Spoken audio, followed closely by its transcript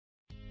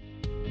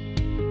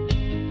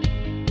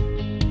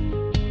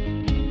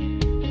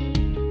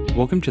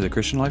Welcome to the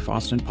Christian Life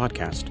Austin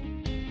podcast.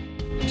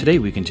 Today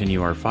we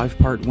continue our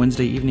 5-part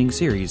Wednesday evening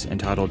series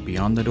entitled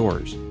Beyond the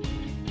Doors.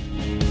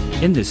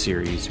 In this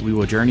series, we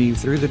will journey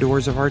through the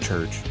doors of our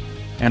church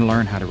and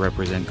learn how to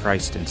represent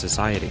Christ in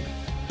society.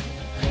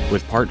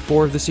 With part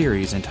 4 of the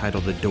series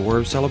entitled The Door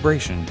of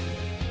Celebration,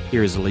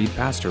 here is the lead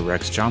pastor,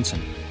 Rex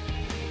Johnson.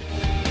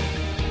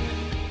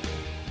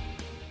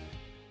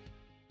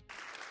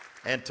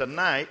 And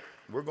tonight,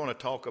 we're going to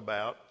talk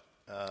about,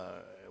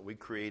 we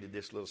created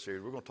this little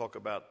series, we're going to talk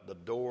about the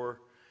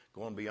door,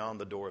 going beyond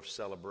the door of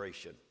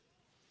celebration.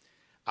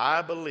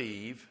 I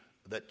believe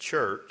that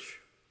church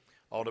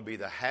ought to be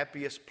the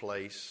happiest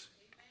place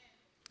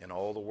in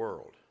all the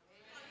world.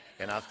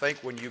 And I think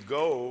when you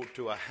go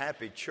to a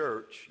happy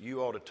church,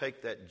 you ought to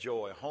take that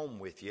joy home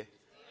with you.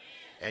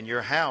 And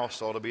your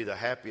house ought to be the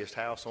happiest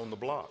house on the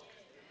block.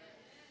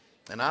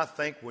 And I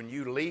think when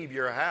you leave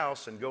your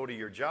house and go to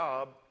your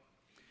job,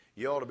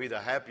 you ought to be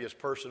the happiest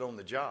person on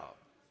the job.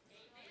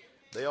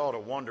 They ought to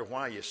wonder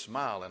why you're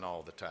smiling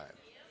all the time.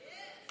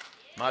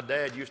 My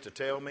dad used to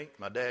tell me,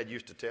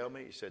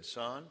 he said,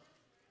 son,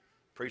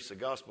 preach the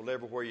gospel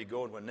everywhere you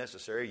go and when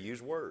necessary,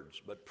 use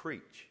words, but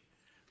preach.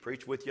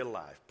 Preach with your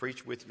life.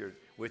 Preach with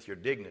your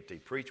dignity.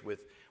 Preach with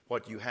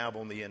what you have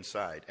on the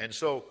inside. And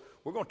so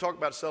we're going to talk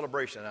about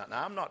celebration tonight.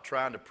 Now, I'm not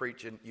trying to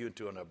preach you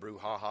into a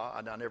brouhaha.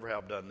 I never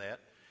have done that.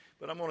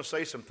 But I'm going to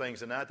say some things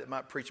tonight that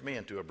might preach me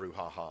into a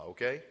brouhaha,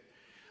 okay?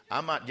 I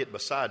might get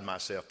beside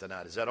myself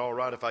tonight. Is that all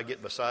right if I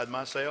get beside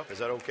myself? Is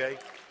that okay?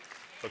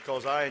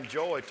 Because I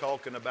enjoy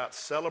talking about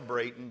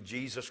celebrating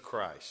Jesus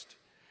Christ.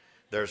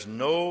 There's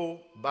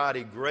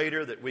nobody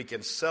greater that we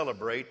can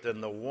celebrate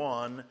than the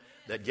one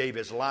that gave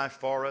his life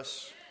for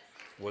us,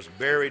 was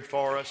buried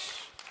for us,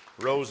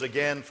 rose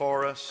again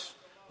for us,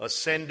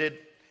 ascended,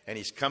 and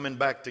he's coming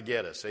back to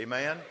get us.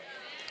 Amen?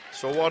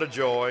 So what a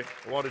joy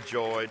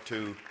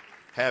to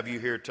have you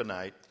here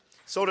tonight.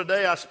 So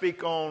today I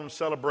speak on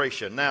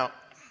celebration. Now,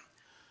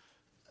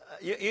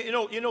 you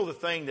know the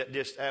thing that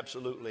just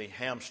absolutely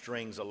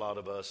hamstrings a lot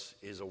of us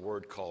is a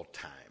word called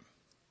time.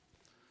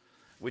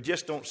 We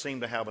just don't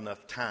seem to have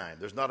enough time.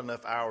 There's not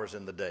enough hours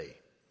in the day.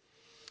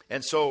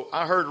 And so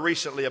I heard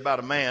recently about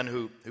a man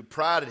who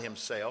prided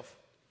himself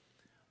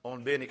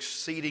on being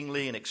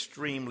exceedingly and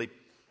extremely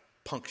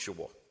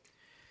punctual.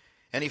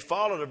 And he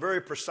followed a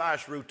very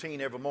precise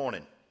routine every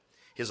morning.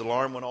 His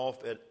alarm went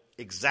off at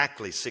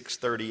exactly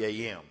 6:30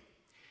 a.m.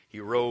 He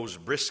rose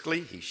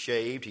briskly, he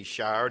shaved, he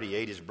showered, he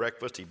ate his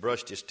breakfast, he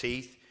brushed his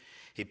teeth.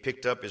 He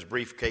picked up his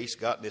briefcase,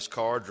 got in his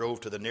car,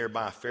 drove to the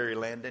nearby ferry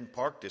landing,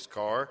 parked his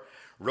car,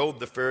 rode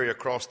the ferry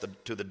across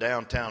to the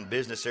downtown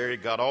business area,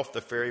 got off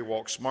the ferry,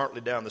 walked smartly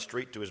down the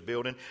street to his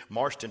building,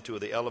 marched into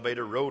the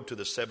elevator, rode to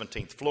the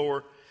 17th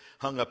floor,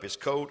 hung up his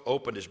coat,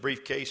 opened his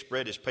briefcase,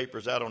 spread his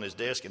papers out on his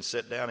desk, and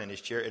sat down in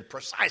his chair at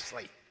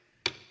precisely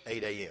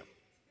 8 a.m.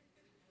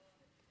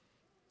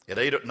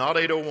 Not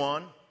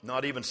 8:01,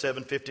 not even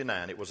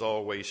 7:59. It was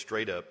always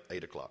straight up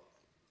 8 o'clock.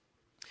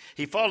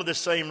 He followed this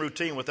same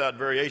routine without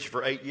variation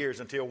for 8 years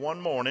until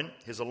one morning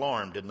his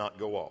alarm did not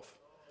go off.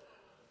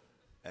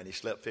 And he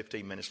slept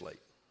 15 minutes late.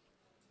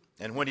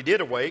 And when he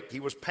did awake,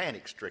 he was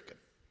panic-stricken.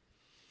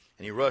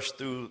 And he rushed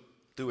through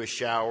his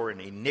shower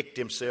and he nicked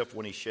himself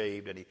when he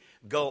shaved and he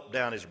gulped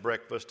down his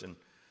breakfast and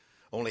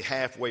only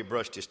halfway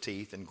brushed his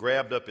teeth and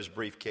grabbed up his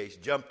briefcase,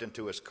 jumped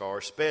into his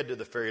car, sped to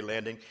the ferry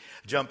landing,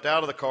 jumped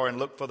out of the car and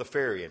looked for the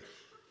ferry. And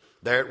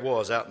there it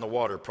was out in the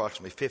water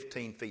approximately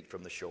 15 feet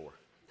from the shore.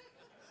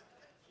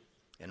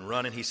 And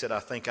running, he said, I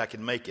think I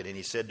can make it. And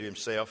he said to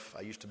himself,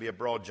 I used to be a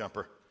broad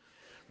jumper.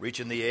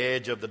 Reaching the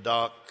edge of the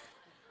dock,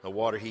 the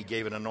water, he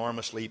gave an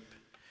enormous leap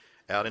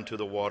out into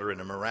the water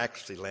and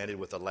miraculously landed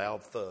with a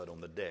loud thud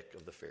on the deck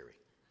of the ferry.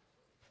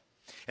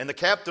 And the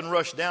captain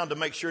rushed down to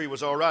make sure he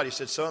was all right. He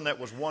said, son, that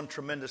was one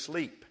tremendous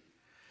leap.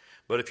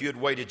 But if you had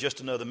waited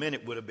just another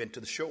minute, it would have been to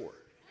the shore.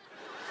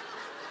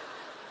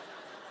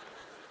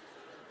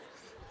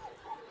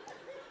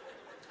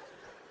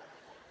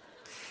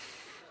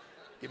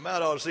 You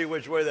might ought to see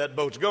which way that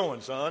boat's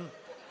going, son.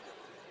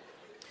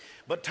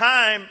 But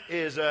time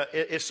is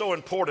so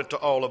important to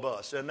all of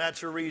us. And that's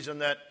the reason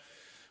that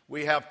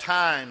we have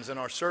times in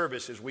our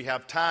services. We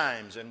have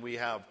times and we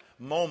have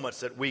moments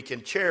that we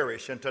can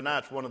cherish. And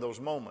tonight's one of those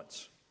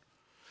moments.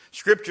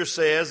 Scripture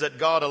says that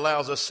God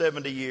allows us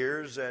 70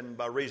 years and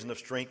by reason of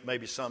strength,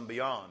 maybe some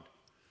beyond.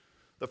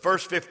 The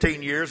first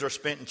 15 years are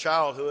spent in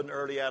childhood and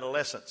early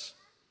adolescence.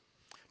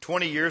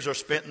 20 years are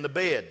spent in the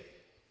bed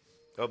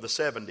of the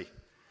 70.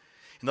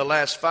 In the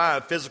last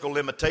 5, physical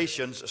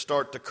limitations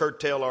start to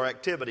curtail our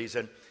activities,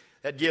 and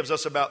that gives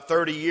us about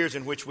 30 years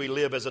in which we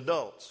live as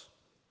adults.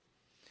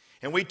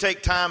 And we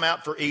take time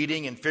out for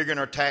eating and figuring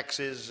our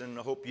taxes, and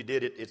I hope you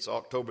did it. It's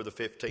October the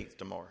 15th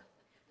tomorrow.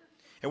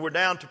 And we're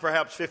down to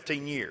perhaps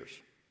 15 years.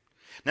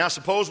 Now,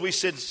 suppose we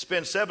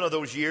spend 7 of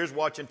those years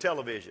watching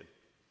television.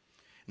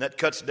 And that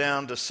cuts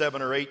down to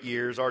 7 or 8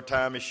 years. Our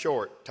time is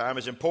short. Time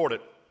is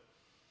important,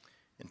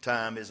 and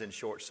time is in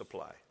short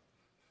supply.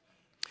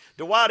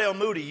 Dwight L.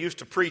 Moody used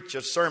to preach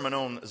a sermon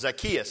on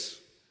Zacchaeus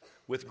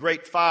with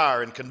great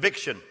fire and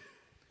conviction.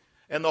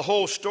 And the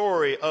whole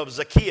story of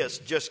Zacchaeus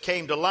just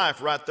came to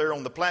life right there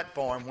on the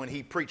platform when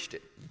he preached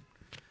it.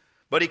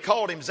 But he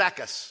called him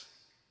Zacchaeus.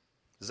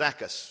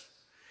 Zacchaeus.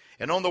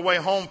 And on the way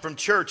home from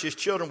church, his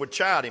children would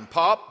chide him.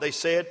 Pop, they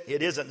said,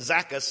 it isn't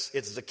Zacchaeus,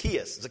 it's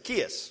Zacchaeus.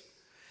 Zacchaeus.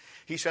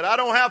 He said, I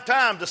don't have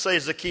time to say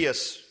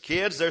Zacchaeus.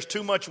 Kids, there's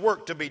too much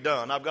work to be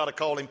done. I've got to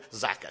call him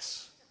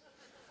Zacchaeus.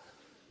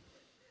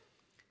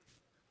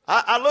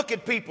 I look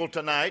at people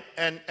tonight,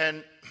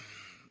 and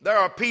there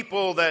are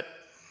people that,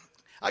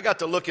 I got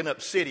to looking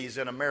up cities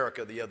in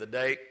America the other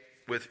day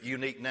with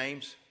unique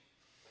names,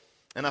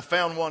 and I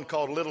found one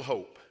called Little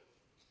Hope.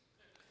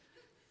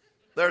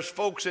 There's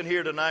folks in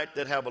here tonight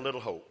that have a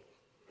little hope.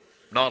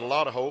 Not a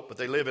lot of hope, but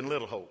they live in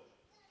little hope.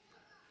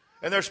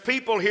 And there's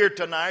people here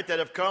tonight that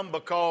have come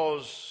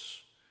because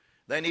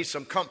they need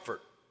some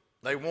comfort.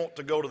 They want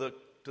to go to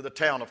the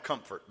town of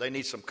comfort. They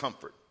need some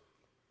comfort.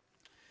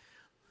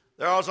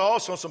 There are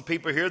also some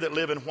people here that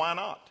live in Why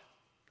Not.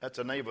 That's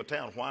the name of a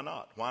town, Why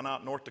Not? Why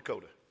Not, North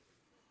Dakota.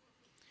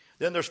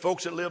 Then there's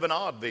folks that live in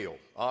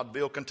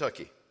Oddville,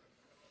 Kentucky.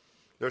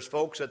 There's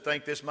folks that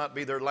think this might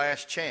be their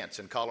last chance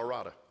in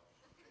Colorado.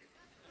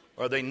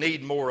 Or they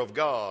need more of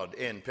God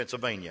in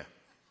Pennsylvania.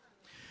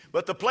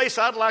 But the place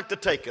I'd like to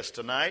take us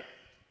tonight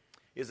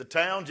is a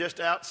town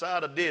just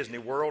outside of Disney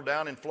World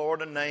down in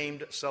Florida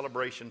named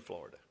Celebration,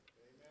 Florida.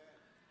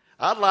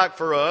 I'd like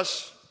for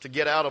us to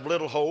get out of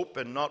Little Hope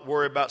and not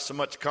worry about so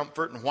much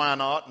comfort and Why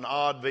Not and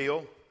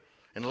Oddville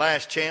and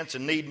Last Chance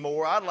and Need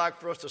More. I'd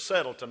like for us to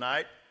settle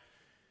tonight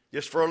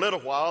just for a little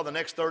while, the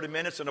next 30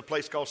 minutes, in a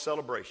place called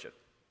Celebration.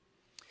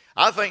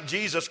 I think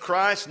Jesus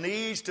Christ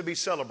needs to be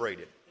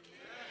celebrated.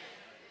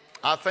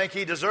 I think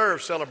he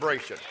deserves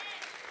celebration.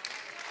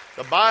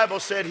 The Bible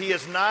said he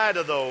is nigh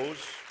to those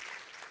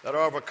that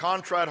are of a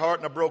contrite heart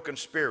and a broken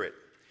spirit.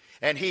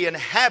 And he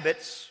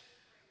inhabits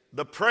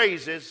the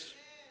praises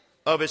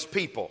of his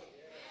people.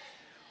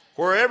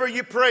 Wherever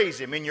you praise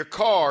him, in your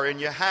car, in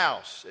your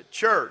house, at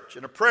church,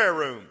 in a prayer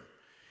room,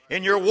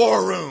 in your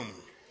war room,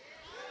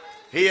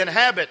 he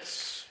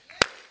inhabits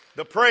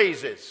the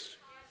praises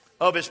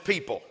of his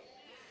people.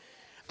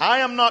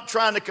 I am not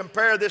trying to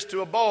compare this to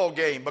a ball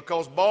game,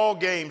 because ball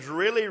games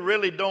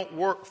really don't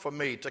work for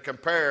me to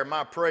compare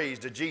my praise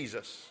to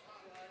Jesus.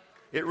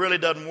 It really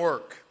doesn't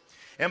work.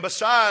 And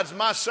besides,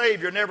 my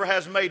Savior never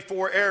has made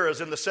 4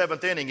 errors in the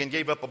 7th inning and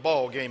gave up a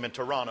ball game in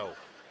Toronto.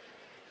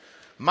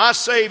 My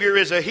Savior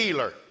is a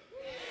healer.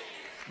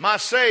 My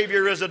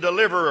Savior is a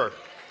deliverer.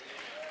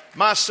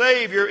 My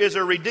Savior is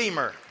a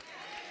redeemer.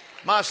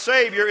 My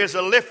Savior is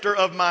a lifter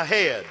of my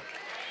head.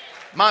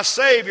 My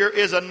Savior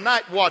is a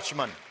night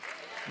watchman.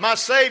 My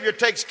Savior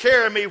takes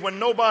care of me when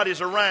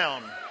nobody's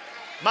around.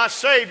 My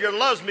Savior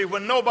loves me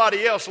when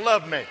nobody else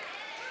loved me.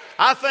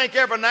 I think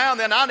every now and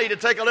then I need to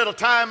take a little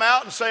time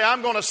out and say,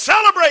 I'm going to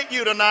celebrate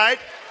you tonight,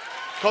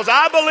 because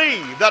I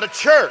believe that a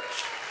church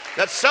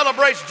that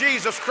celebrates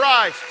Jesus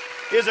Christ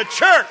is a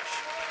church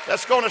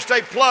that's going to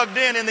stay plugged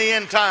in the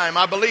end time.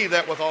 I believe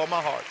that with all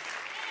my heart.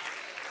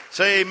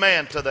 Say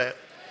amen to that.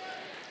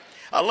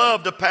 I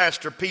love to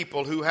pastor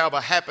people who have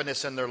a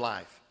happiness in their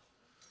life.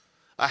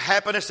 A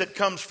happiness that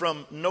comes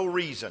from no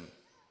reason.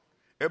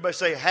 Everybody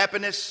say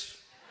happiness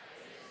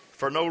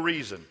for no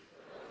reason.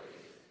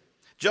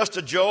 Just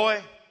a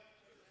joy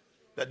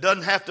that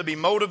doesn't have to be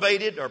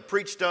motivated or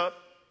preached up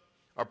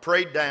or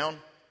prayed down.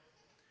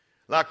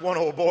 Like one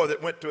old boy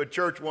that went to a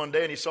church one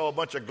day and he saw a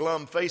bunch of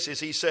glum faces.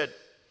 He said,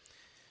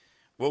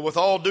 well, with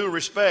all due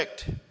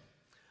respect,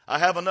 I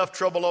have enough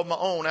trouble of my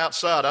own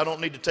outside. I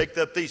don't need to take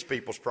up these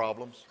people's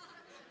problems.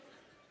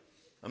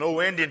 An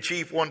old Indian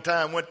chief one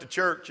time went to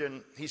church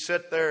and he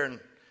sat there and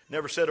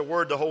never said a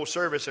word the whole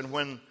service. And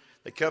when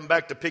they come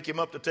back to pick him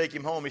up to take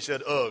him home, he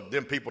said, ugh,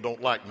 them people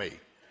don't like me.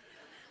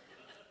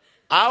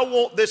 I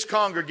want this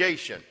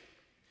congregation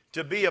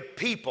to be a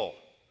people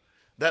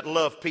that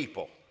love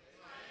people,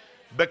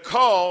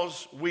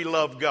 because we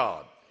love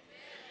God.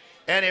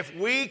 And if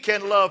we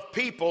can love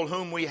people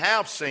whom we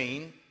have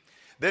seen,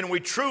 then we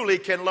truly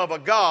can love a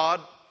God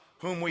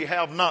whom we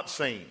have not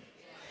seen.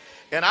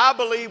 And I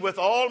believe with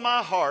all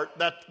my heart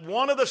that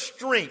one of the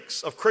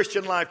strengths of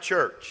Christian Life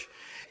Church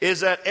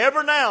is that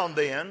every now and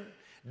then,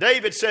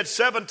 David said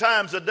 7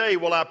 times a day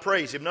will I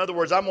praise him. In other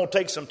words, I'm going to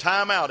take some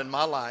time out in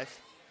my life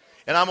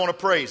and I'm going to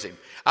praise him.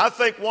 I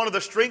think one of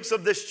the strengths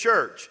of this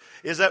church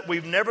is that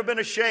we've never been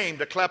ashamed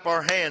to clap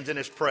our hands in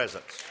his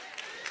presence.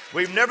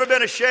 We've never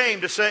been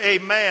ashamed to say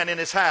amen in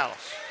his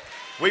house.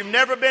 We've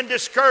never been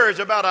discouraged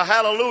about a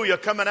hallelujah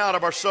coming out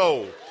of our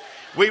soul.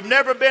 We've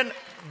never been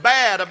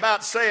bad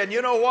about saying,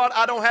 you know what,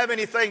 I don't have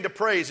anything to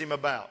praise him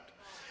about.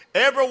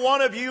 Every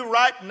one of you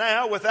right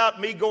now,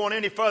 without me going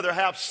any further,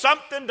 have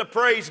something to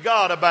praise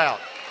God about.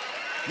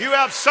 You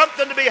have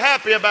something to be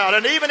happy about.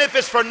 And even if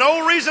it's for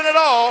no reason at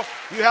all,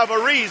 you have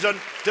a reason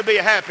to be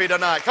happy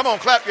tonight. Come on,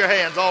 clap your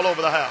hands all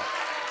over the house.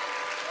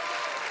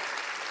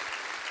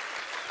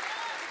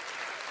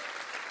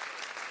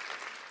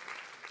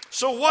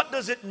 So what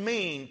does it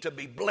mean to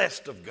be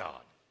blessed of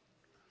God?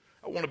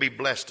 I want to be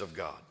blessed of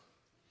God.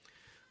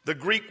 The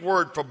Greek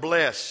word for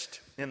blessed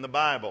in the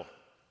Bible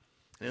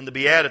In the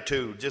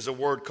Beatitudes is a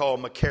word called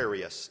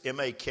Macarius,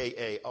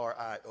 Makarios,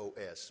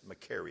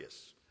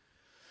 Macarius.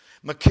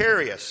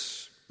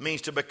 Macarius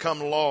means to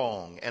become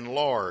long and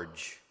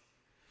large,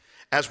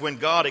 as when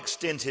God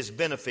extends his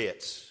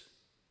benefits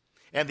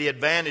and the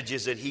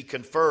advantages that he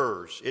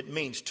confers. It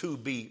means to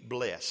be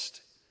blessed.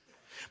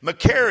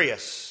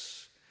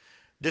 Macarius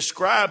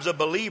describes a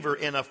believer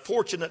in a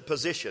fortunate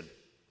position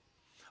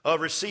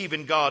of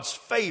receiving God's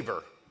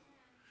favor,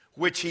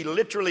 which he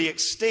literally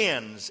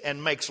extends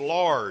and makes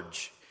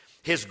large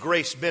his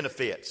grace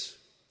benefits.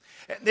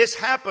 And this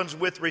happens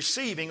with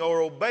receiving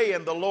or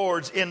obeying the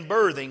Lord's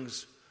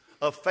inbirthings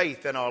of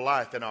faith in our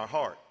life, in our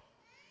heart.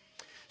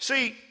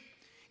 See,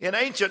 in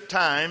ancient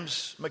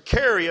times,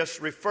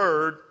 Macarius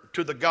referred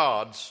to the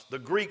gods. The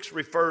Greeks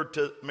referred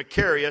to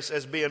Macarius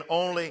as being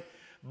only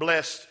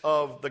blessed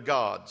of the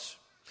gods.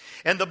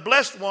 And the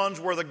blessed ones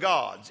were the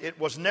gods. It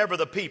was never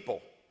the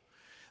people.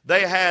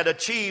 They had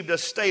achieved a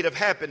state of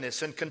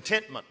happiness and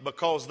contentment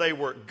because they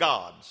were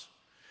gods.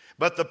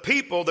 But the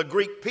people, the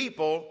Greek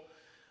people,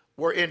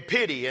 were in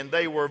pity, and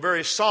they were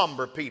very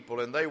somber people,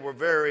 and they were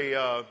very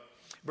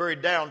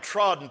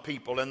downtrodden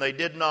people, and they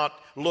did not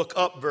look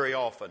up very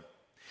often.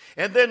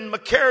 And then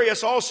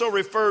Macarius also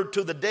referred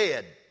to the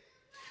dead,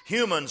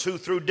 humans who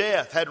through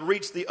death had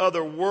reached the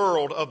other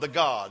world of the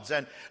gods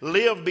and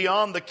lived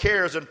beyond the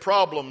cares and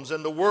problems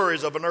and the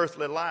worries of an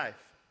earthly life.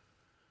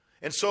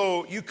 And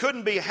so you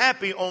couldn't be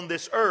happy on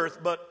this earth,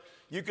 but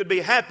you could be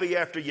happy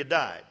after you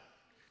died,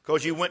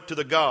 because you went to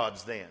the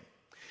gods then.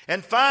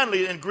 And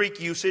finally, in Greek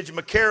usage,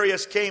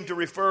 Macarius came to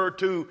refer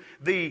to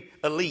the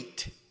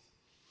elite.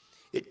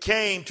 It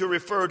came to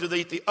refer to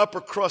the upper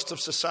crust of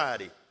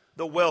society,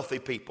 the wealthy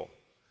people.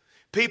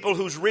 People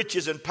whose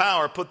riches and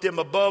power put them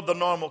above the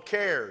normal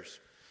cares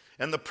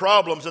and the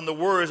problems and the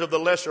worries of the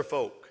lesser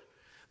folk.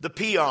 The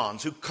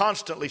peons who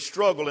constantly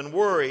struggle and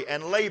worry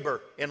and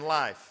labor in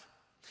life.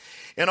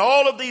 In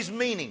all of these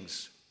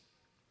meanings,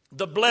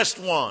 the blessed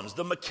ones,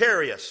 the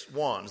Macarius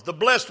ones, the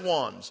blessed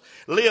ones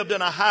lived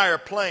in a higher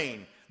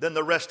plane than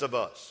the rest of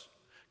us,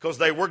 because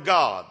they were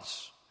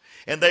gods,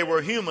 and they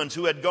were humans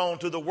who had gone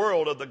to the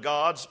world of the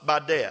gods by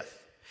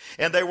death.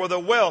 And they were the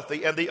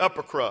wealthy and the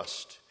upper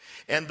crust,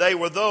 and they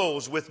were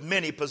those with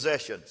many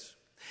possessions.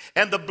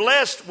 And the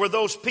blessed were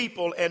those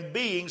people and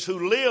beings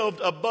who lived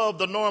above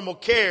the normal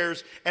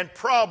cares and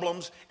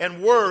problems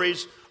and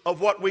worries of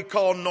what we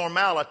call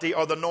normality,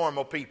 or the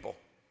normal people.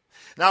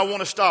 Now I want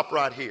to stop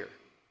right here.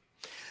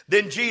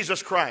 Then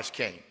Jesus Christ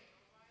came.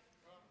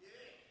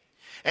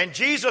 And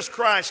Jesus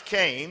Christ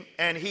came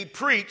and he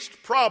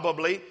preached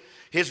probably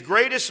his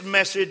greatest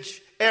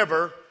message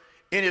ever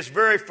in his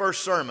very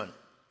first sermon.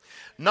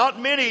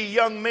 Not many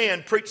young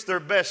men preach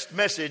their best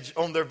message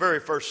on their very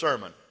first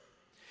sermon.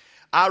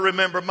 I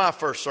remember my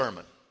first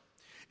sermon.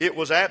 It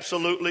was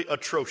absolutely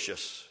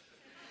atrocious.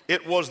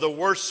 It was the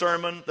worst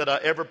sermon that I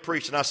ever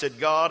preached. And I said,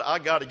 God, I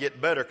got to get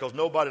better, because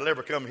nobody will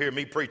ever come hear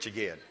me preach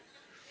again.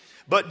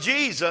 But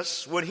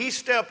Jesus, when he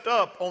stepped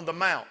up on the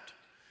mount,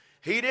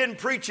 he didn't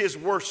preach his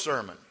worst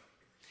sermon.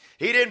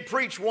 He didn't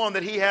preach one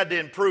that he had to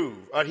improve,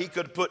 or he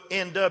could put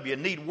NW,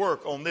 need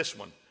work, on this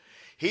one.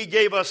 He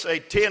gave us a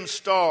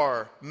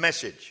 10-star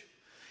message.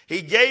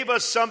 He gave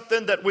us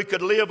something that we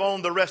could live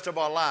on the rest of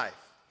our life,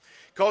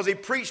 because he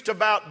preached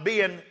about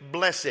being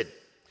blessed.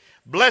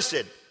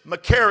 Blessed,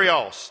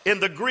 Makarios,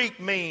 in the Greek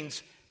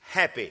means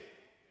happy.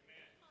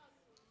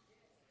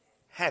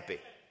 Happy.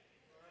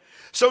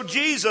 So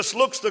Jesus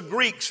looks the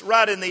Greeks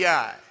right in the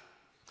eye.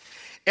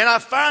 And I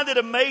find it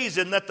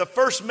amazing that the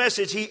first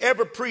message he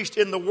ever preached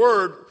in the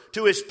Word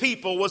to his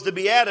people was the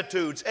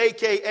Beatitudes,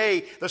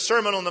 a.k.a. the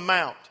Sermon on the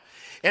Mount.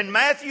 In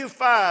Matthew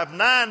 5,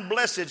 9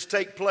 blessings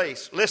take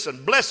place.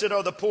 Listen, blessed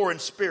are the poor in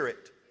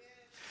spirit.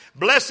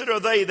 Blessed are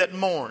they that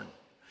mourn.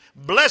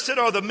 Blessed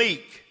are the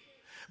meek.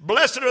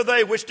 Blessed are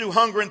they which do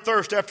hunger and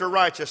thirst after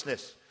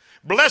righteousness.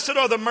 Blessed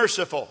are the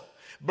merciful.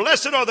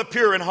 Blessed are the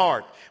pure in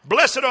heart.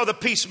 Blessed are the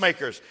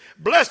peacemakers.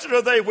 Blessed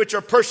are they which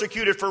are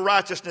persecuted for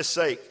righteousness'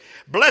 sake.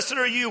 Blessed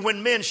are you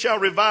when men shall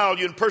revile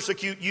you and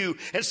persecute you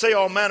and say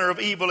all manner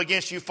of evil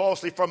against you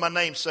falsely for my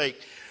name's sake.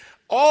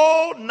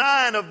 All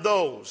 9 of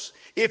those,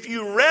 if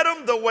you read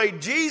them the way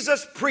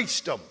Jesus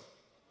preached them,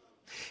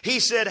 he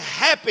said,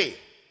 happy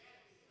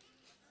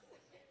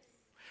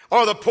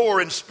are the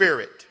poor in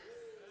spirit,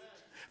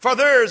 for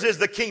theirs is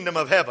the kingdom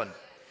of heaven.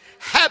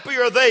 Happy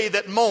are they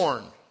that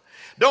mourn.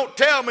 Don't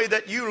tell me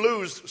that you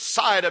lose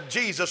sight of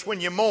Jesus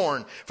when you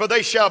mourn, for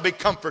they shall be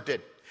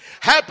comforted.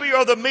 Happy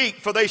are the meek,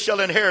 for they shall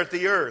inherit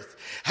the earth.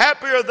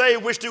 Happy are they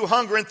which do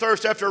hunger and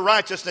thirst after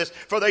righteousness,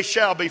 for they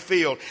shall be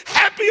filled.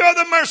 Happy are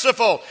the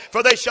merciful,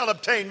 for they shall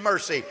obtain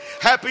mercy.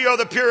 Happy are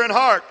the pure in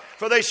heart,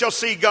 for they shall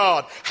see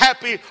God.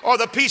 Happy are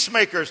the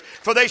peacemakers,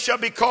 for they shall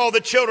be called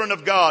the children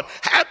of God.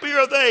 Happy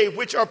are they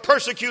which are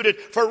persecuted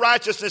for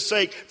righteousness'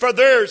 sake, for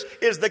theirs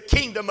is the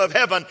kingdom of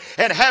heaven.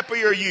 And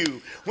happy are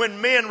you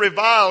when men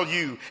revile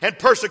you and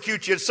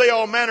persecute you and say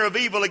all manner of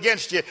evil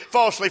against you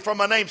falsely for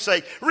my name's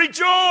sake.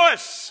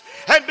 Rejoice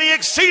and be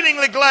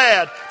exceedingly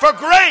glad, for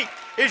great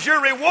is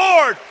your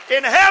reward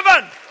in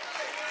heaven.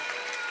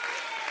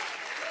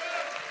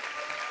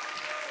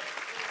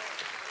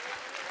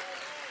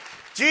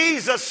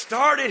 Jesus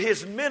started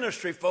his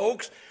ministry,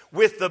 folks,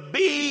 with the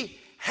Be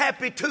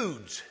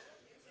Happy-tudes.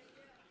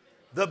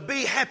 The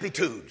Be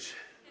Happy-tudes.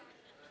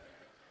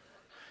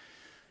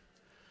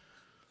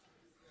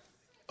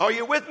 Are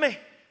you with me?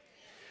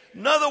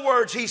 In other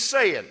words, he's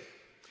saying,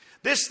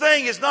 this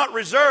thing is not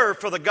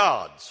reserved for the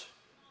gods.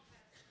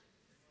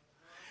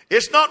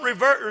 It's not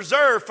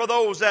reserved for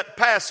those that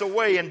pass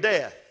away in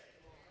death.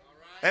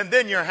 And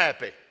then you're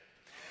happy.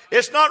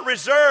 It's not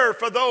reserved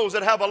for those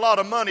that have a lot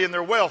of money and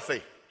they're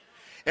wealthy.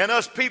 And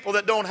us people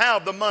that don't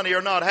have the money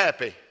are not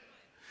happy.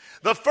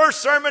 The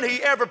first sermon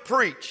he ever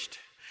preached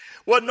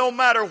was no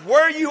matter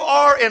where you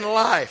are in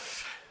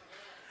life,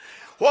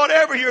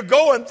 whatever you're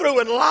going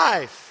through in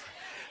life,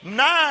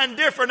 9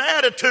 different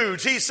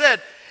attitudes. He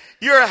said,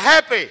 you're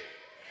happy.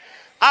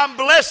 I'm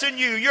blessing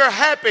you. You're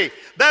happy.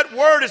 That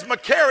word is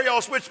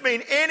makarios, which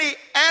means any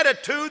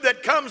attitude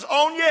that comes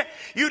on you,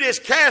 you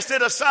just cast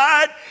it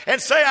aside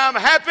and say, I'm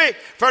happy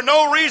for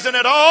no reason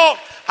at all.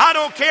 I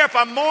don't care if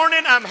I'm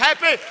mourning, I'm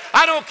happy.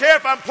 I don't care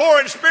if I'm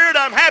poor in spirit,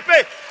 I'm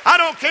happy. I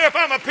don't care if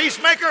I'm a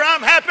peacemaker,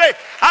 I'm happy.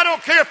 I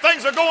don't care if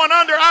things are going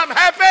under, I'm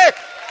happy.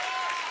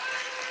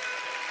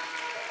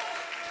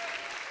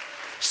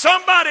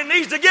 Somebody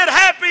needs to get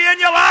happy in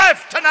your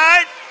life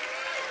tonight.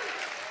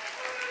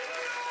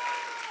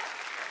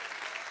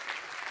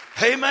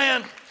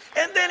 Amen.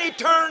 And then he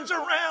turns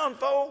around,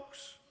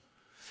 folks.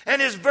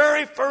 And his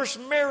very first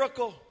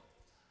miracle,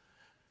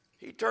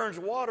 he turns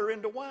water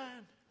into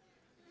wine.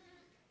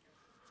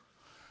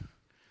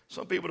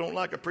 Some people don't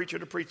like a preacher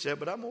to preach that,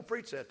 but I'm going to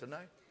preach that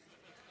tonight.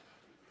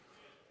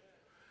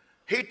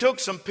 He took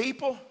some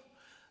people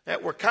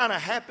that were kind of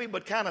happy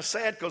but kind of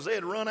sad because they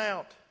had run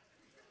out.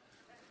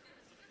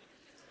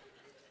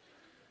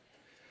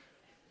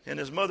 And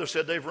his mother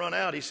said, they've run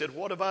out. He said,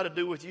 what have I to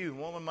do with you?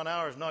 Woman, my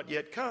hour has not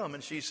yet come.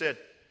 And she said,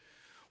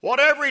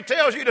 whatever he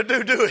tells you to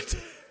do, do it.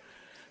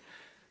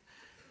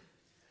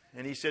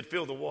 And he said,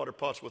 fill the water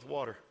pots with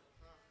water.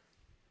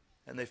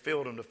 And they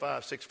filled them to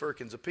 5-6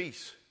 firkins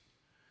apiece.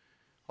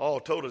 All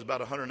total is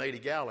about 180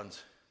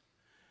 gallons.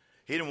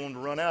 He didn't want to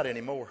run out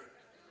anymore.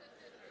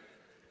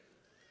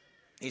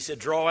 He said,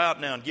 draw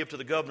out now and give to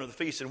the governor of the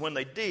feast. And when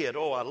they did,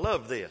 oh, I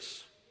love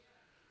this.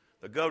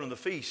 The governor of the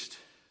feast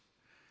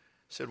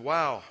said,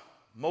 wow,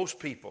 most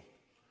people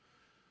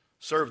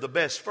serve the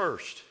best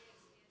first.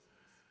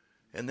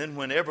 And then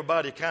when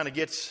everybody kind of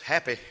gets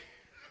happy,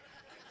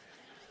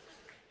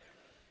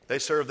 they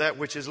serve that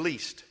which is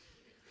least.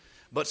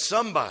 But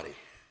somebody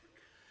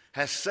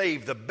has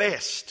saved the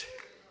best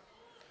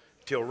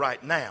till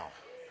right now.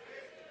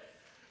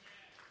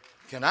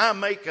 Can I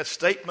make a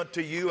statement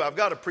to you? I've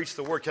got to preach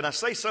the word. Can I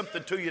say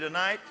something to you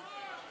tonight?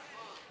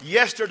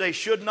 Yesterday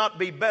should not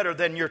be better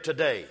than your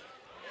today.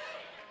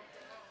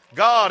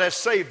 God has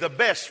saved the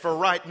best for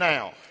right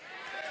now.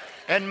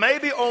 And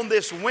maybe on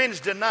this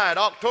Wednesday night,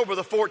 October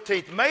the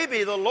 14th,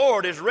 maybe the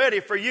Lord is ready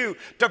for you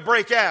to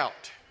break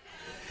out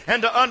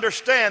and to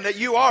understand that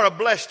you are a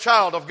blessed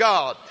child of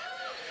God.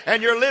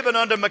 And you're living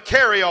under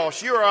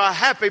makarios. You're a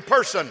happy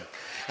person.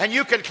 And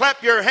you can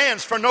clap your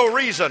hands for no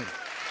reason.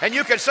 And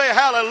you can say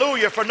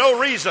hallelujah for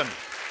no reason.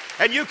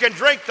 And you can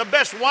drink the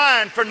best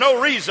wine for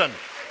no reason.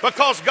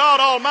 Because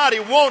God Almighty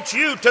wants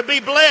you to be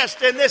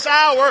blessed in this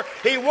hour.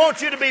 He wants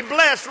you to be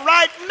blessed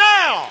right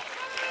now.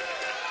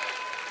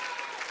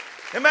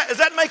 Is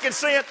that making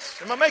sense?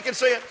 Am I making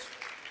sense?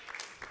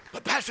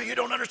 But Pastor, you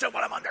don't understand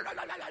what I'm under.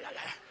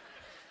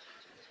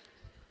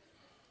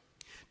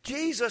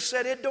 Jesus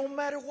said it don't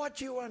matter what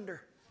you're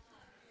under.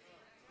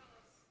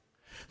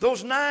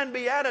 Those 9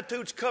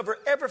 Beatitudes cover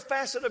every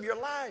facet of your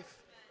life.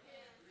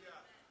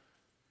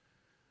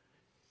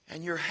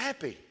 And you're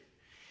happy.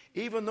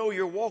 Even though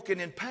you're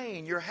walking in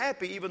pain, you're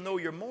happy. Even though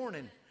you're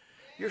mourning,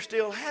 you're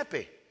still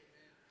happy.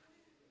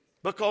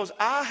 Because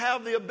I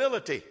have the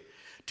ability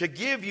to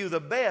give you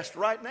the best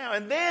right now.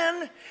 And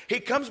then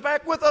he comes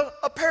back with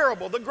a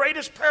parable, the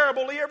greatest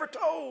parable he ever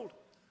told.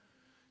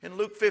 In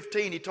Luke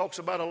 15, he talks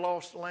about a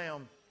lost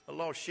lamb, a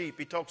lost sheep.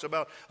 He talks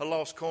about a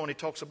lost coin. He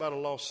talks about a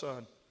lost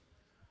son.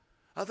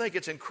 I think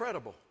it's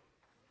incredible.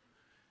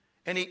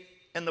 And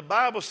the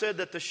Bible said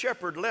that the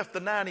shepherd left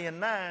the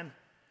 99.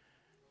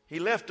 He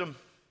left them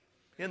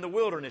in the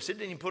wilderness. He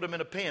didn't even put them in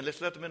a pen.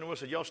 Let's let them in the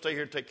wilderness. Said, y'all stay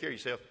here and take care of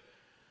yourself.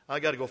 I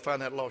got to go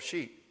find that lost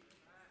sheep.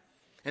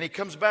 And he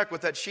comes back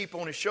with that sheep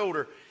on his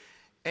shoulder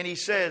and he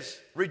says,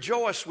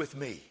 rejoice with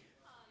me.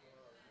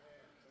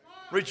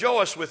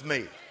 Rejoice with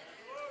me.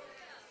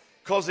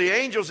 Because the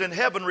angels in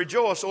heaven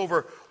rejoice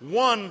over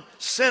one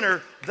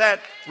sinner that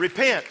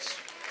repents.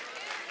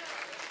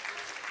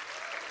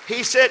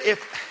 He said,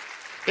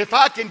 if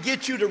I can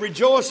get you to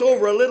rejoice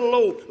over a little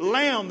old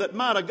lamb that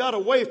might have got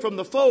away from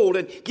the fold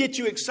and get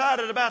you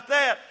excited about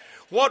that,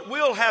 what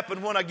will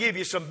happen when I give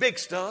you some big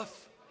stuff?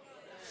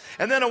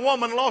 And then a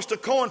woman lost a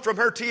coin from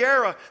her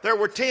tiara. There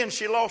were 10.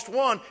 She lost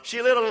one.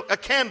 She lit a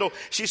candle.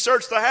 She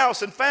searched the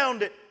house and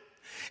found it.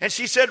 And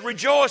she said,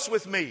 rejoice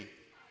with me.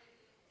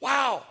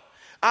 Wow.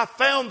 I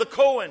found the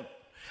coin.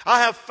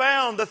 I have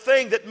found the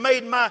thing that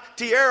made my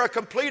tiara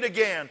complete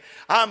again.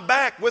 I'm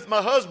back with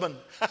my husband.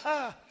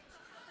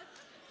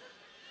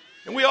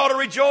 And we ought to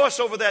rejoice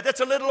over that.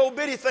 That's a little old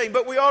bitty thing,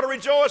 but we ought to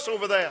rejoice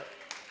over that.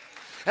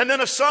 And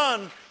then a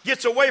son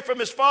gets away from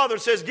his father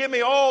and says, give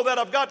me all that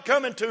I've got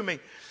coming to me.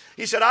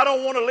 He said, I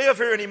don't want to live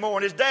here anymore.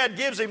 And his dad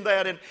gives him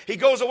that. And he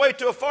goes away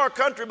to a far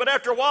country. But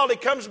after a while, he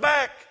comes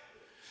back.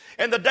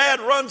 And the dad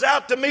runs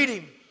out to meet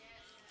him.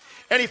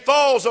 And he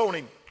falls on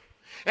him.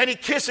 And he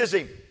kisses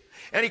him.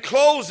 And he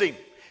clothes him.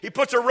 He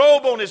puts a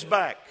robe on his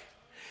back.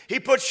 He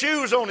puts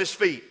shoes on his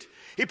feet.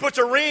 He puts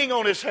a ring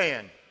on his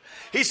hand.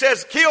 He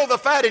says, kill the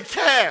fatted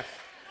calf.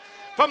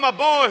 For my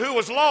boy who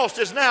was lost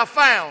is now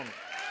found.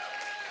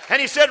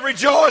 And he said,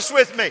 rejoice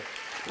with me.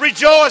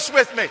 Rejoice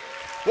with me.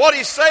 What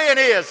he's saying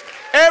is,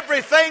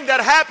 everything that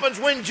happens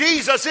when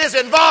Jesus is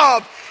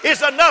involved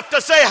is enough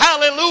to say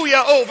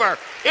hallelujah over.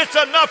 It's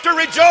enough to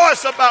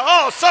rejoice about.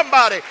 Oh,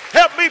 somebody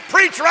help me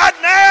preach right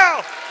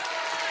now.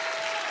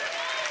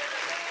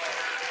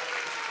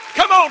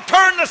 Come on,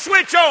 turn the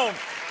switch on.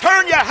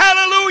 Turn your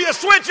hallelujah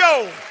switch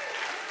on.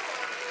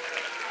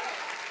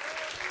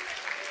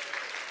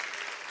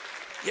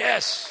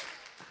 Yes,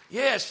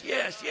 yes,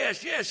 yes,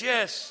 yes, yes,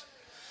 yes.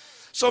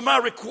 So my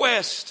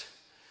request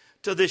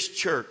to this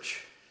church,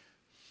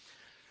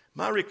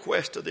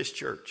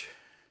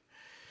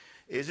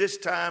 is it's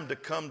time to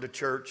come to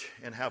church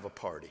and have a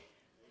party.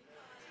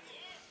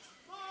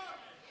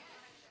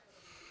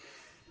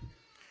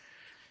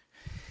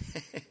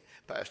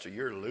 Pastor,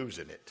 you're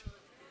losing it.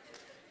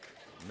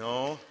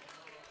 No.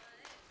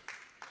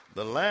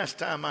 The last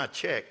time I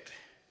checked,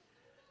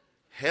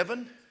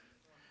 heaven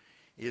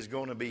is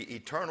going to be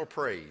eternal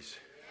praise.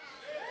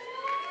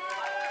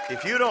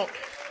 If you don't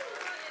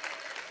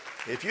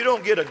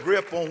get a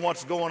grip on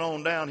what's going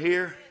on down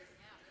here,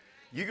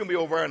 you can be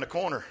over there in the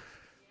corner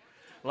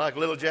like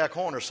little Jack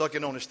Horner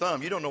sucking on his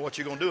thumb. You don't know what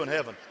you're going to do in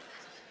heaven.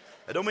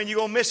 I don't mean you're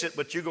going to miss it,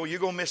 but you're going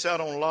to miss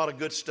out on a lot of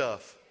good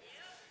stuff.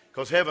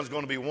 Because heaven's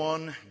going to be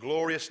one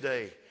glorious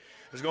day.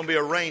 There's going to be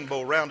a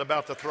rainbow round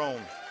about the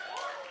throne.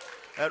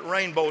 That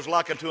rainbow is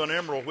likened to an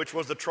emerald, which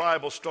was the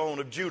tribal stone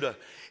of Judah.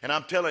 And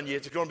I'm telling you,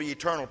 it's going to be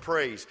eternal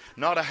praise.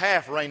 Not a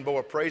half rainbow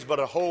of praise, but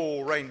a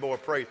whole rainbow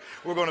of praise.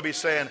 We're going to be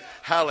saying,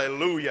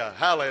 hallelujah,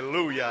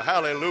 hallelujah,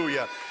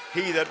 hallelujah.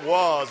 He that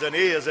was and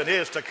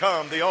is to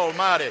come, the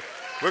Almighty.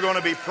 We're going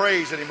to be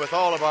praising Him with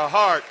all of our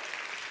heart.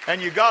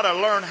 And you got to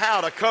learn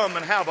how to come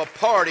and have a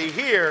party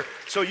here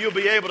so you'll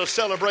be able to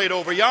celebrate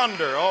over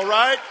yonder, all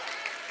right?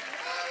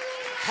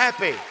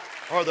 Happy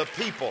are the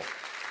people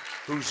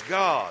whose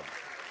God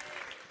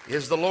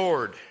is the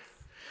Lord.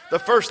 The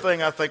first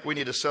thing I think we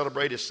need to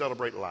celebrate is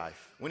celebrate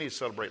life. We need to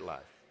celebrate life.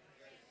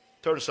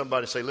 Turn to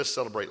somebody and say, let's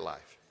celebrate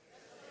life.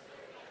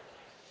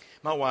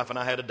 My wife and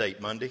I had a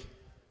date Monday.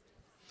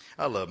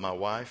 I love my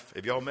wife.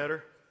 Have y'all met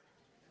her?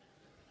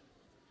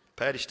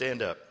 Patty,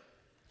 stand up.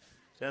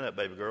 Stand up,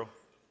 baby girl.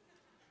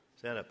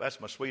 Stand up. That's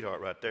my sweetheart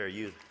right there.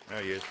 You.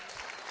 There he is.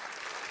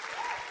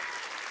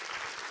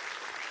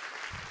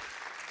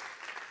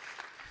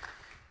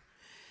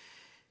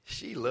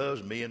 She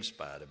loves me in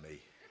spite of me.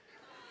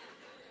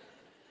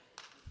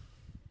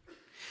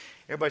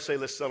 Everybody say,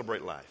 let's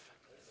celebrate life.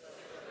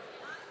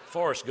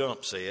 Forrest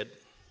Gump said,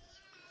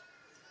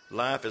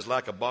 life is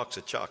like a box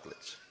of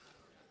chocolates.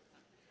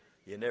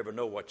 You never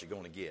know what you're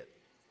going to get.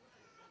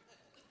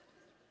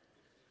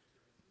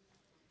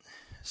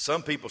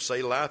 Some people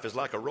say life is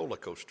like a roller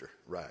coaster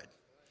ride.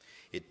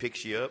 It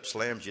picks you up,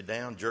 slams you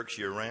down, jerks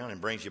you around, and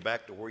brings you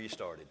back to where you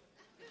started.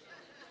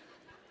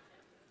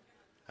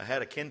 I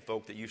had a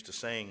kinfolk that used to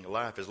sing,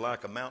 life is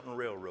like a mountain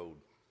railroad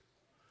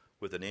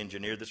with an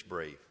engineer that's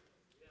brave.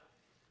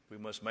 We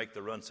must make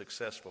the run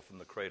successful from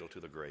the cradle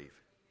to the grave.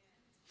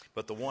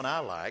 But the one I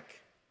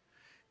like,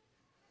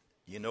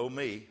 you know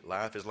me,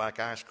 life is like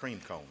ice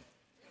cream cone.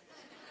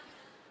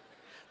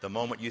 The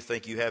moment you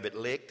think you have it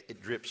licked,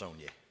 it drips on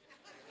you.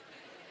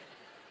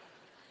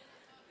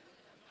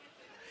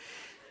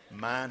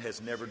 Mine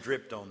has never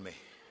dripped on me.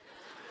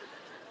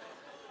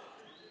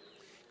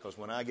 Because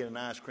when I get an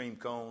ice cream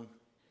cone,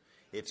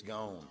 it's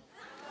gone.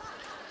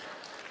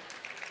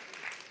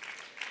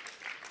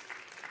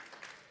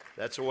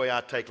 That's the way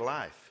I take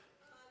life.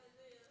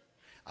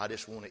 I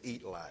just want to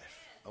eat life.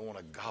 I want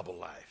to gobble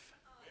life.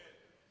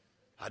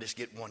 I just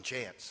get one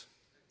chance.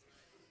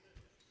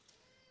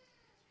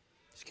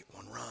 Just get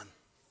one run.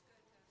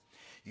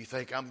 You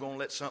think I'm going to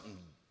let something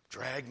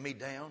drag me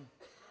down,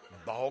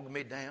 bog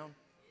me down?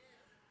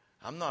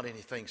 I'm not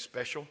anything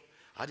special.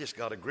 I just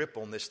got a grip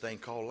on this thing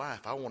called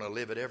life. I want to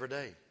live it every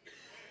day.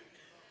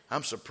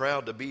 I'm so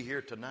proud to be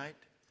here tonight.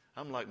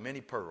 I'm like Minnie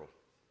Pearl.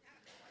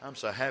 I'm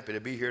so happy to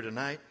be here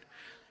tonight.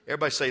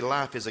 Everybody say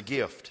life is a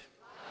gift.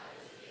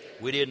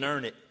 We didn't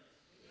earn it.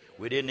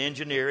 We didn't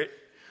engineer it.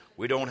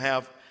 We don't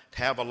have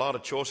a lot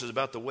of choices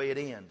about the way it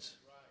ends.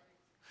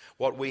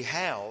 What we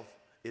have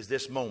is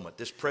this moment,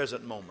 this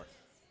present moment.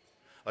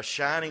 A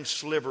shining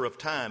sliver of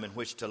time in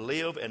which to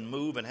live and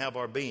move and have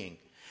our being.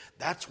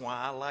 That's why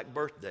I like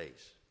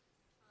birthdays.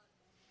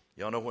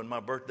 Y'all know when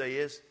my birthday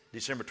is?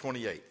 December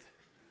 28th.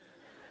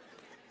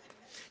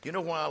 You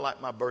know why I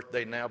like my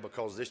birthday now?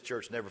 Because this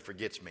church never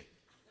forgets me.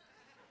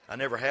 I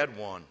never had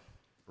one,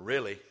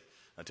 really,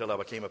 until I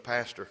became a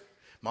pastor.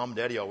 Mom and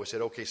Daddy always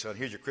said, okay, son,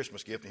 here's your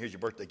Christmas gift and here's your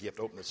birthday gift,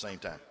 open at the same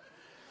time.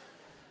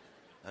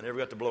 I never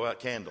got to blow out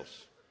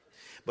candles.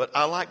 But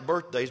I like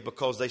birthdays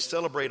because they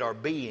celebrate our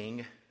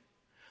being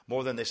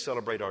more than they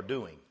celebrate our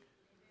doing.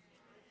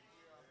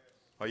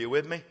 Are you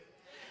with me?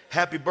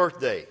 Happy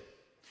birthday.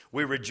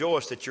 We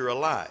rejoice that you're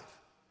alive.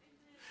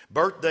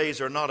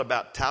 Birthdays are not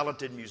about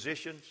talented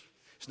musicians.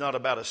 It's not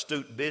about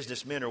astute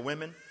businessmen or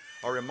women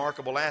or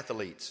remarkable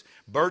athletes.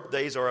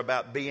 Birthdays are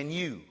about being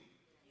you.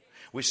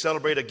 We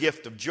celebrate a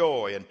gift of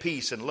joy and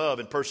peace and love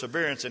and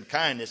perseverance and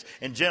kindness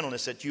and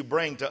gentleness that you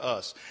bring to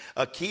us.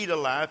 A key to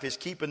life is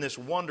keeping this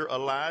wonder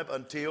alive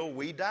until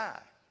we die.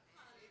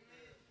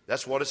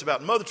 That's what it's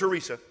about. Mother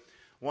Teresa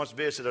once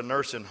visited a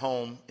nursing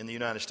home in the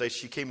United States.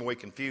 She came away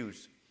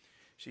confused.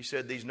 She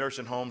said these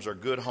nursing homes are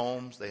good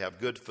homes. They have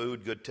good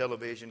food, good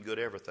television, good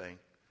everything.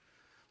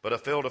 But I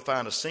failed to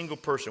find a single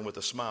person with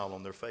a smile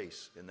on their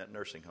face in that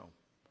nursing home.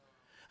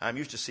 I'm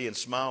used to seeing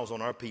smiles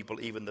on our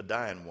people, even the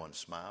dying ones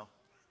smile.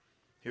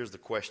 Here's the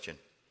question.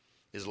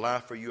 Is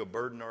life for you a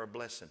burden or a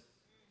blessing?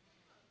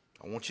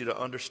 I want you to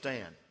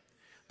understand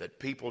that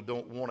people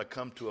don't want to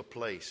come to a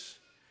place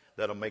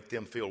that'll make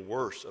them feel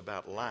worse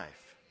about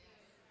life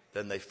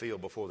than they feel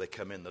before they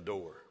come in the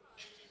door.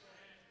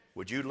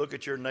 Would you look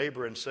at your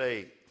neighbor and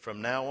say,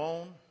 from now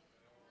on,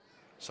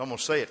 someone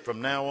say it,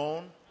 from now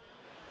on,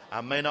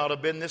 I may not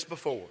have been this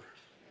before,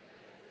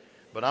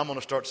 but I'm going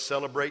to start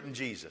celebrating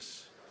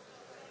Jesus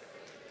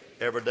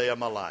every day of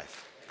my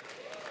life.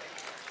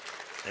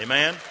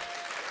 Amen?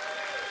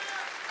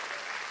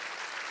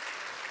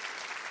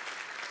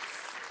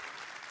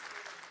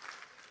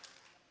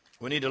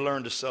 We need to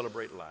learn to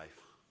celebrate life.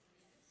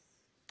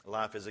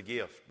 Life is a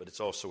gift, but it's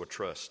also a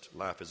trust.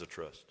 Life is a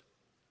trust.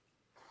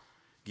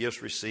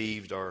 Gifts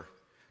received are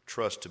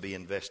trust to be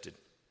invested.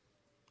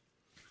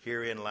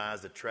 Herein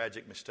lies the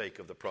tragic mistake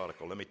of the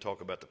prodigal. Let me talk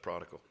about the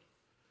prodigal.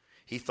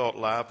 He thought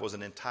life was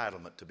an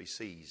entitlement to be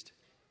seized,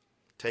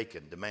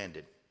 taken,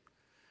 demanded.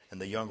 And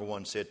the younger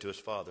one said to his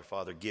father,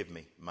 Father, give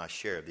me my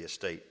share of the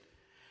estate.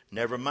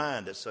 Never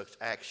mind that such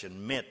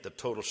action meant the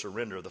total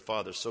surrender of the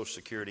father's social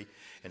security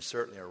and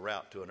certainly a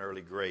route to an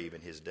early grave in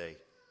his day.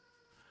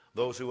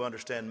 Those who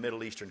understand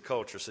Middle Eastern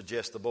culture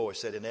suggest the boy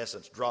said, in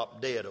essence,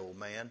 drop dead, old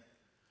man.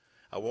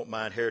 I want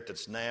my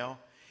inheritance now.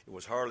 It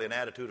was hardly an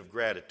attitude of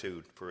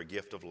gratitude for a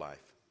gift of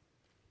life.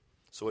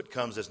 So it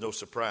comes as no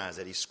surprise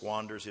that he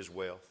squanders his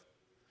wealth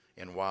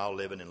in wild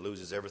living and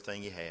loses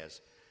everything he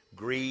has.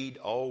 Greed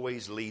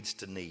always leads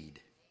to need.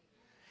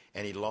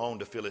 And he longed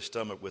to fill his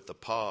stomach with the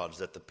pods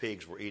that the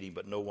pigs were eating,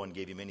 but no one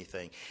gave him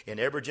anything. In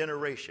every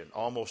generation,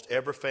 almost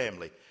every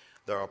family,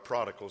 there are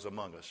prodigals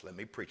among us. Let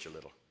me preach a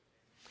little.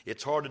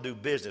 It's hard to do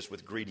business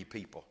with greedy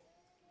people.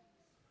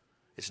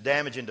 It's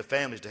damaging to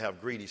families to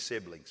have greedy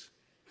siblings.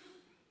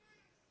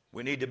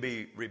 We need to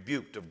be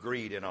rebuked of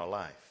greed in our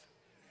life.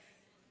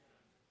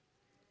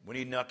 We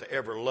need not to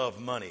ever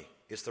love money.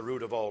 It's the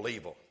root of all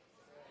evil.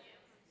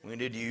 We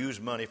need to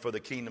use money for the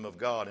kingdom of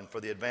God and for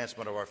the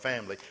advancement of our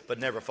family, but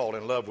never fall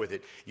in love with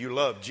it. You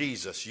love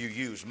Jesus, you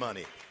use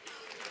money.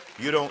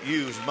 You don't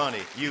use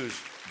money,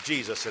 use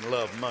Jesus and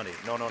love money.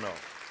 No.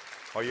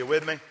 Are you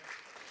with me?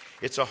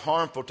 It's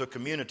harmful to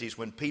communities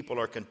when people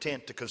are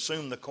content to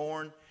consume the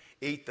corn,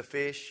 eat the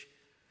fish,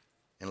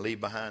 and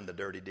leave behind the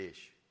dirty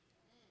dish.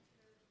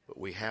 But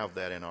we have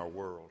that in our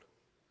world.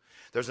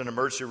 There's an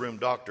emergency room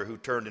doctor who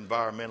turned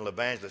environmental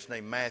evangelist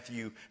named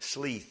Matthew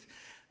Sleeth,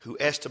 who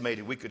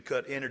estimated we could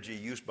cut energy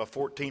use by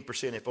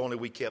 14% if only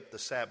we kept the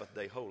Sabbath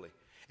day holy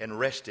and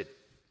rested.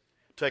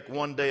 Take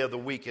one day of the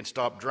week and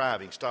stop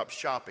driving, stop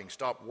shopping,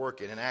 stop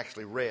working, and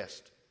actually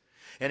rest.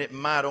 And it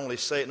might only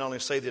save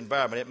the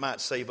environment, it might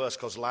save us,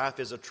 because life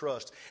is a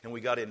trust and we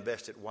got to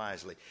invest it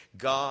wisely.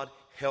 God,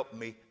 help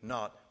me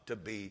not to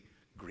be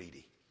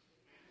greedy.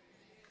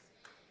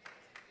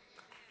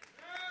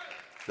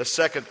 The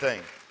second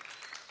thing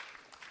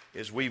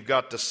is we've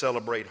got to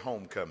celebrate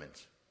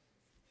homecomings.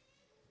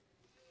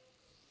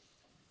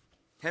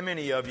 How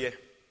many of you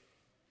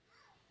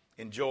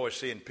enjoy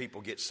seeing people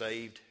get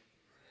saved?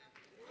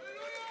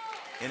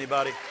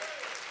 Anybody?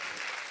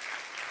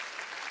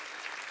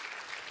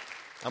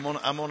 I'm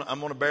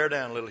gonna bear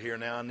down a little here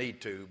now. I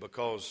need to,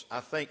 because I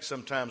think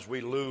sometimes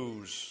we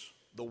lose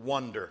the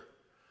wonder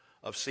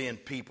of seeing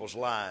people's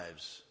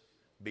lives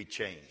be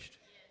changed.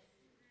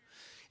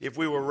 If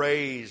we were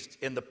raised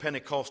in the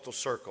Pentecostal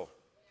circle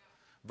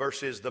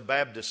versus the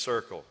Baptist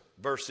circle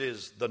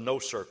versus the no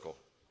circle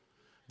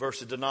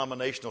versus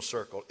denominational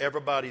circle,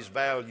 everybody's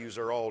values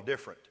are all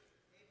different.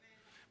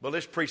 But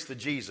let's preach the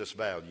Jesus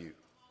value.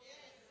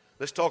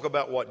 Let's talk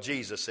about what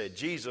Jesus said.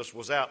 Jesus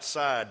was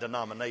outside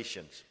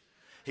denominations.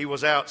 He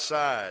was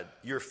outside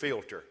your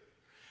filter,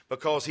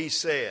 because he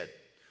said,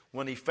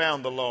 when he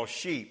found the lost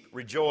sheep,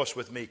 rejoice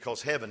with me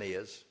because heaven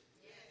is.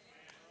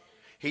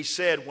 He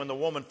said, when the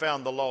woman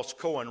found the lost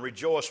coin,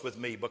 rejoice with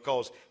me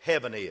because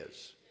heaven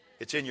is.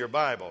 It's in your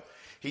Bible.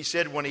 He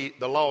said, when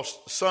the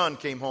lost son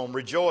came home,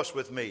 rejoice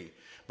with me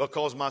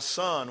because my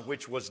son,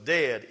 which was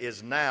dead,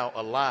 is now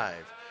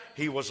alive.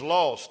 He was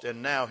lost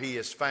and now he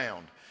is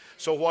found.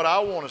 So what I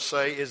want to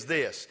say is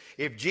this.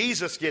 If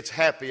Jesus gets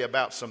happy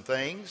about some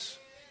things,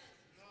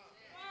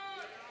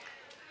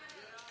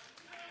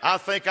 I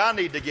think I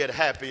need to get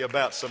happy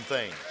about some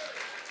things.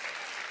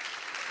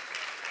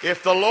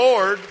 If the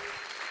Lord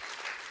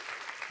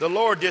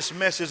just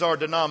messes our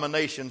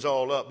denominations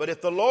all up. But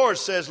if the Lord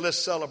says, let's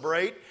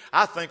celebrate,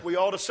 I think we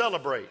ought to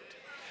celebrate.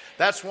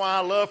 That's why I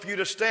love for you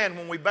to stand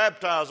when we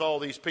baptize all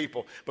these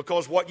people.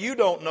 Because what you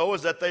don't know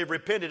is that they've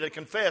repented and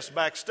confessed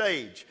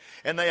backstage.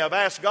 And they have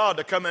asked God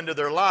to come into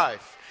their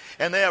life.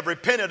 And they have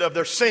repented of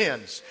their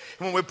sins.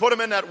 And when we put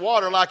them in that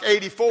water like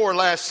 84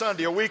 last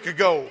Sunday, a week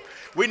ago,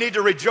 we need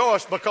to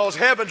rejoice because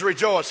heaven's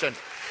rejoicing.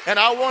 And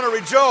I want to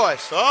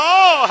rejoice.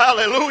 Oh,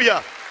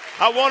 hallelujah.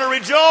 I want to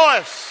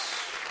rejoice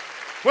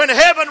when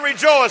heaven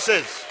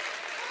rejoices.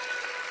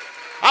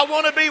 I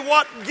want to be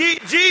what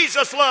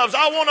Jesus loves.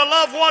 I want to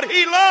love what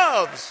He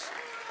loves.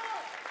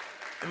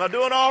 Am I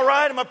doing all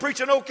right? Am I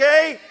preaching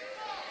okay?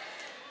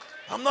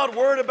 I'm not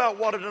worried about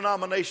what a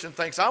denomination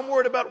thinks. I'm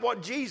worried about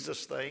what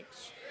Jesus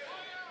thinks.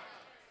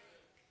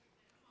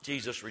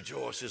 Jesus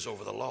rejoices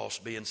over the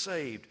lost being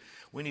saved.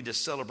 We need to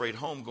celebrate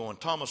homegoing.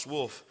 Thomas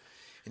Wolfe,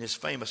 in his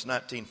famous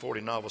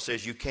 1940 novel,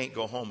 says you can't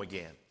go home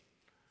again.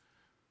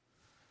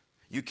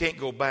 You can't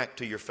go back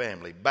to your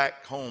family,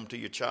 back home to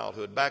your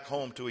childhood, back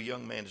home to a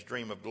young man's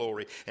dream of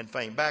glory and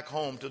fame, back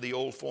home to the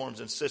old forms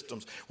and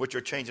systems which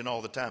are changing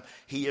all the time.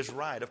 He is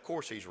right. Of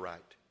course he's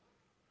right.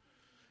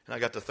 And I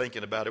got to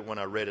thinking about it when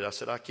I read it. I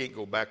said, I can't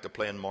go back to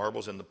playing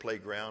marbles in the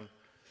playground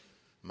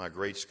in my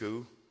grade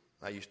school.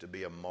 I used to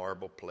be a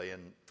marble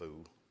playing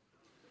fool.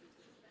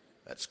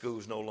 That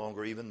school's no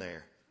longer even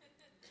there.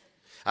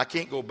 I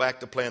can't go back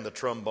to playing the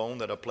trombone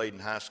that I played in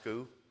high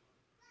school.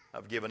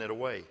 I've given it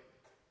away.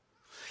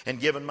 And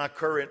given my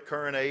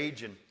current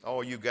age and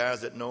all you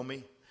guys that know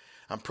me,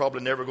 I'm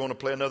probably never going to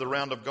play another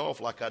round of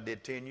golf like I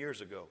did 10 years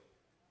ago.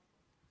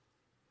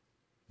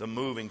 The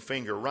moving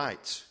finger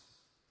writes,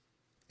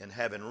 and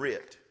having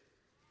writ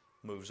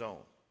moves on.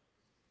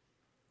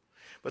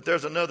 But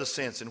there's another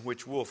sense in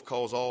which Wolfe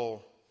is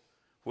all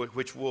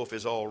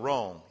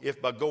wrong.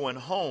 If by going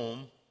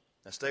home,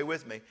 now stay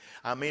with me,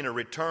 I mean a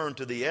return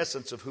to the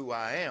essence of who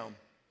I am.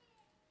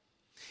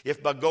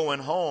 If by going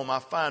home I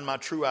find my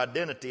true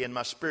identity in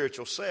my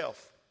spiritual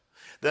self,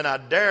 then I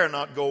dare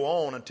not go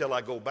on until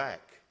I go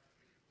back.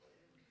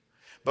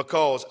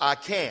 Because I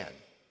can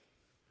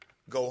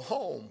go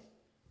home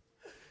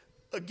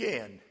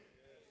again.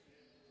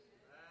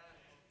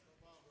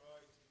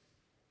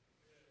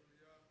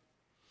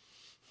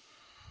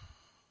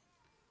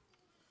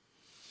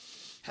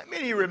 How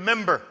many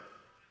remember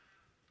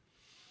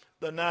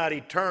the night He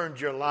turned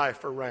your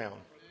life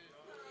around?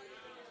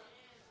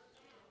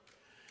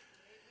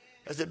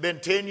 Has it been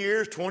 10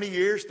 years, 20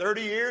 years,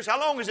 30 years? How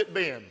long has it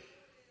been?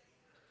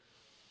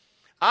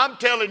 I'm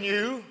telling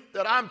you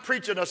that I'm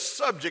preaching a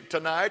subject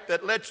tonight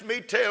that lets me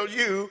tell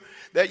you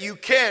that you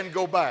can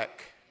go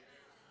back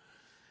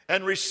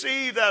and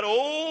receive that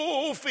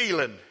old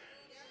feeling,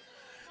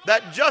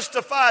 that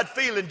justified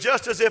feeling,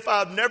 just as if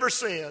I've never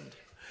sinned,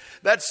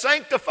 that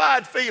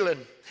sanctified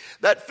feeling,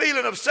 that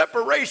feeling of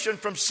separation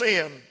from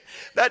sin,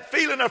 that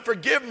feeling of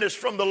forgiveness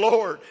from the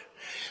Lord.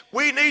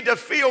 We need to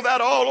feel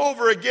that all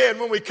over again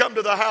when we come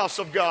to the house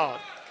of God.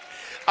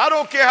 I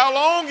don't care how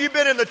long you've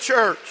been in the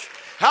church,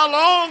 how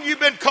long you've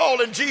been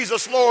calling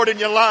Jesus Lord in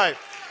your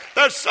life.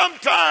 There's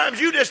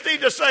sometimes you just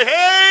need to say,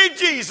 hey,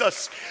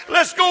 Jesus,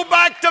 let's go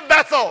back to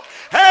Bethel.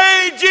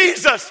 Hey,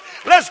 Jesus,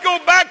 let's go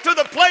back to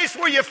the place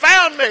where you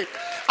found me.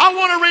 I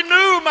want to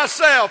renew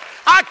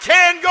myself. I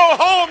can go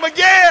home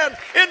again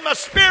in my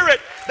spirit.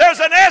 There's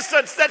an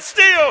essence that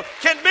still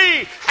can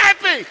be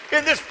happy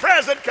in this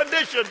present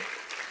condition.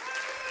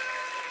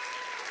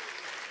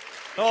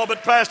 Oh,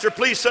 but Pastor,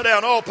 please sit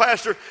down. Oh,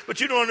 Pastor,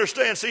 but you don't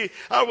understand. See,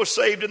 I was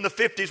saved in the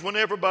 50s when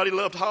everybody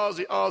loved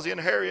Ozzie and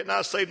Harriet, and I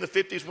was saved in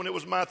the 50s when it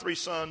was my three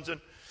sons. And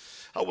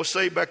I was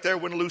saved back there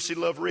when Lucy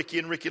loved Ricky,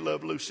 and Ricky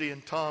loved Lucy,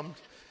 and Tom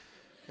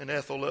and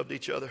Ethel loved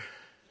each other.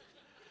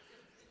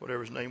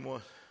 Whatever his name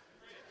was.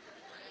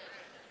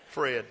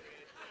 Fred.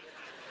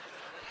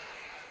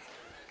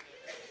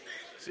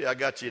 See, I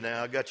got you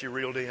now. I got you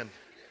reeled in.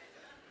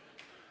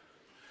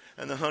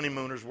 And the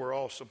honeymooners were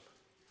awesome.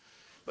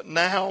 But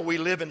now we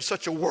live in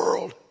such a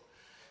world.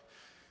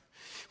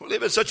 We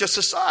live in such a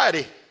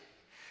society.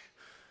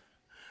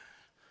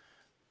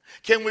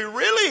 Can we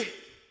really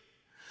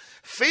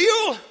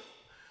feel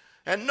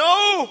and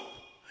know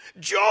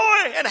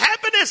joy and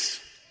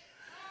happiness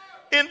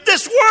in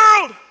this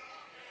world?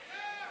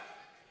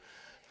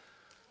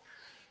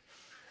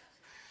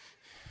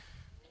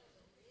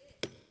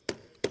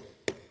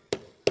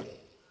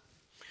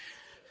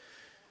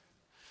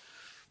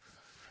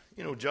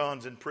 You know,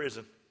 John's in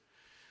prison.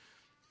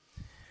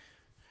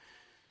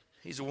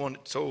 He's the one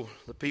that told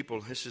the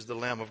people, this is the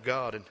Lamb of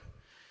God, and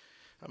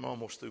I'm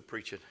almost through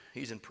preaching.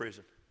 He's in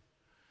prison.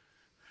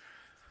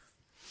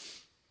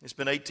 It's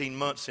been 18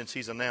 months since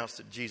he's announced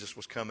that Jesus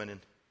was coming,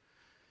 and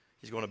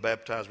he's going to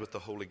baptize with the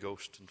Holy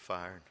Ghost and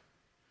fire.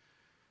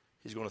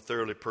 He's going to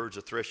thoroughly purge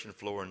the threshing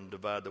floor and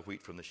divide the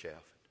wheat from the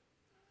chaff.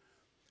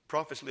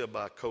 Prophets live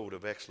by a code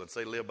of excellence.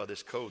 They live by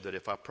this code that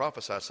if I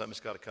prophesy something, it's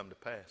got to come to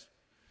pass.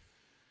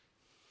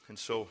 And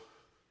so,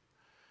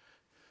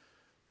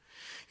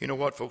 you know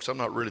what, folks? I'm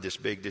not really this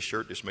big. This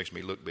shirt just makes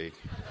me look big.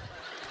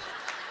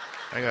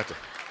 I got to.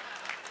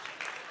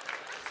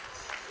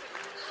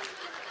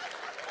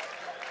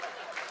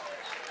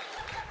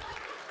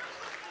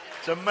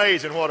 It's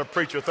amazing what a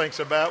preacher thinks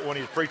about when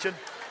he's preaching.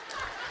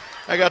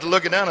 I got to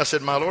looking down. I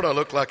said, my Lord, I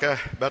look like I'm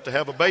about to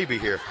have a baby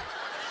here.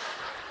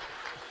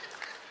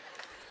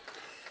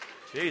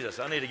 Jesus,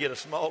 I need to get a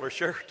smaller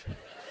shirt.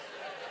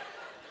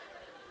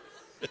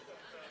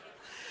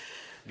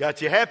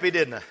 Got you happy,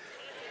 didn't I?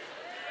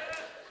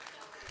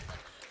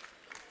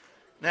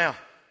 Now,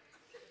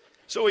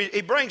 so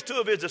he brings two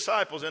of his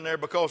disciples in there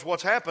because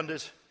what's happened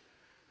is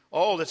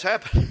all that's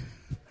happened.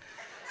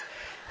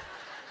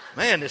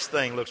 Man, this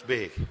thing looks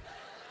big.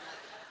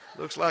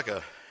 Looks like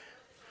a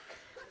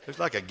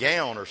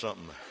gown or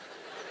something.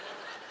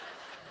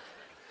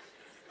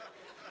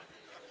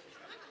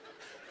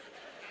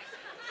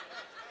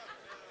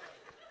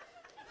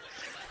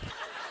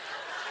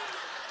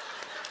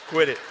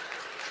 Quit it.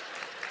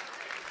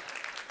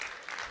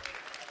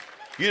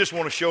 You just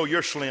want to show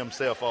your slim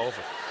self off.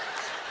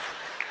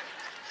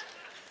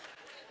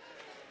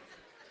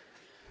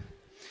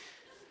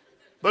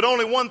 But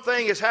only one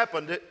thing has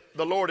happened.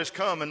 The Lord has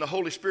come and the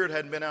Holy Spirit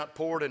hadn't been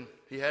outpoured and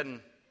he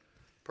hadn't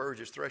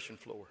purged his threshing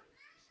floor.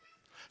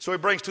 So he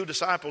brings two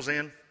disciples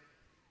in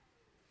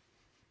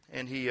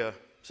and he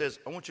says,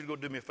 I want you to go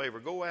do me a favor.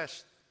 Go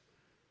ask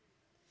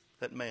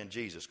that man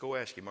Jesus. Go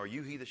ask him, are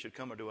you he that should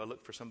come or do I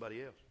look for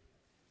somebody else?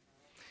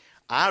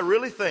 I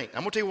really think,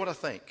 I'm going to tell you what I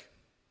think.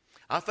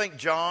 I think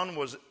John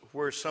was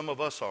where some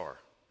of us are.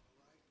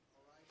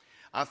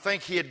 I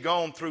think he had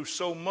gone through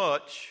so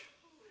much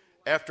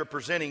after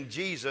presenting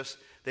Jesus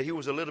that he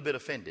was a little bit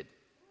offended.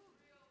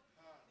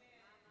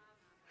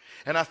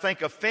 And I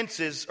think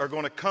offenses are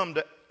going to come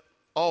to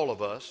all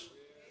of us.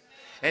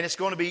 And it's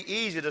going to be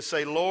easy to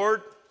say,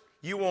 Lord,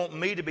 you want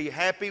me to be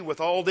happy with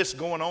all this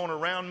going on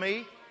around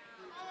me?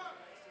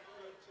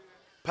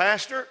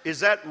 Pastor, is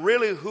that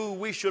really who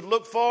we should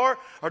look for,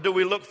 or do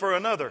we look for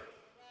another?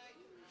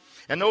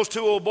 And those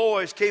two old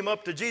boys came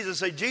up to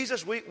Jesus and said,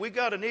 Jesus, we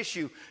got an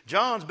issue.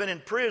 John's been in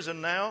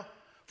prison now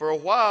for a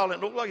while and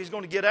it looked like he's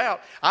going to get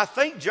out. I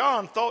think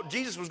John thought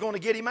Jesus was going to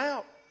get him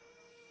out.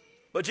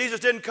 But Jesus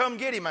didn't come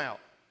get him out.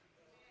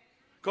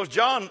 Because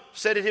John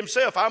said it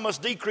himself, I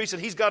must decrease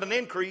and he's got an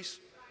increase.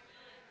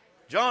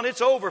 John,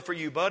 it's over for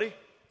you, buddy.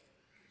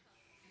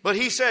 But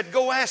he said,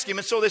 go ask him.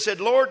 And so they said,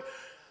 Lord,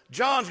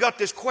 John's got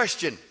this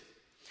question.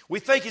 We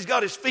think he's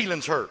got his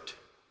feelings hurt.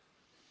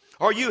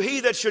 Are you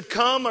he that should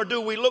come or do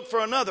we look for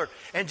another?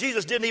 And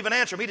Jesus didn't even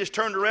answer him. He just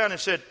turned around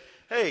and said,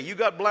 hey, you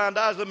got blind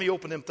eyes. Let me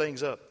open them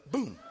things up.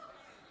 Boom.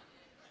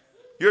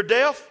 You're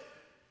deaf?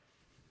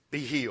 Be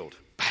healed.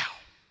 Pow.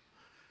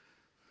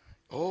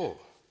 Oh,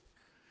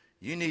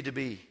 you need to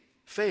be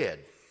fed.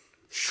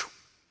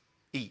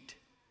 Eat.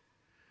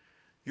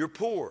 You're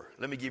poor.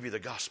 Let me give you the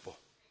gospel.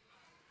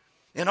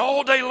 And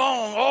all day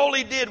long, all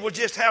he did was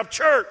just have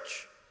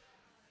church.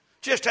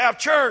 Just have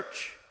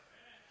church.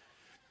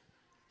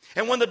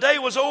 And when the day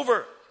was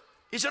over,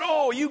 he said,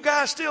 oh, you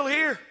guys still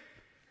here?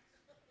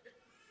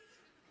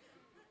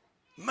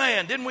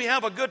 Man, didn't we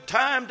have a good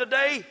time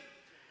today?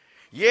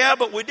 Yeah,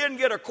 but we didn't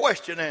get our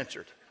question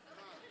answered.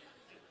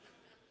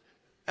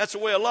 That's the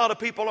way a lot of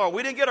people are.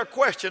 We didn't get our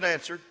question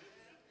answered.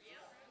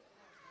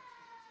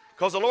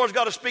 Because the Lord's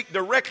got to speak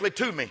directly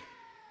to me.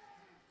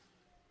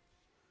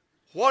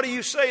 What do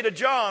you say to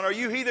John? Are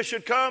you he that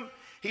should come?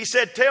 He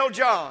said, tell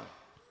John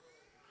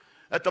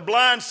that the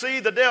blind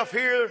see, the deaf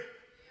hear,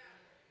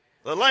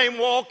 the lame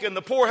walk, and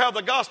the poor have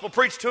the gospel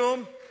preached to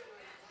them.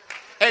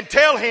 And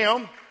tell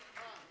him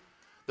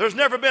there's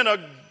never been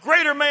a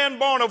greater man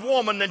born of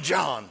woman than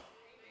John.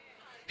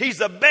 He's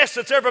the best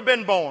that's ever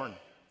been born.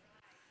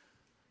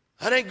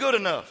 That ain't good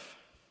enough.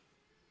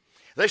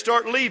 They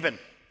start leaving.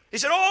 He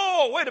said,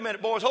 oh, wait a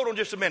minute, boys. Hold on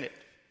just a minute.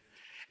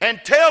 And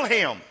tell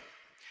him,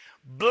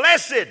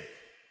 blessed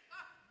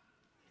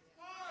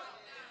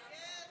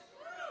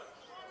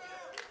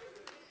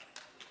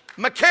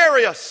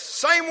Macarius,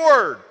 same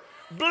word.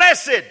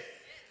 Blessed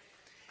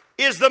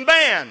is the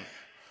man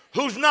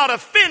who's not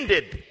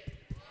offended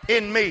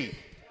in me.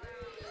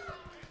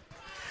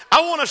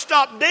 I want to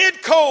stop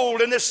dead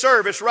cold in this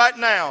service right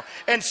now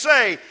and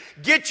say,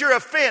 get your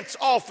offense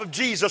off of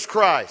Jesus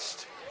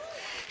Christ.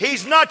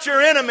 He's not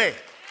your enemy.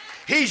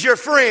 He's your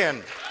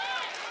friend.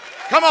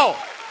 Come on.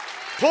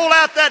 Pull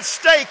out that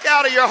stake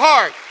out of your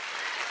heart.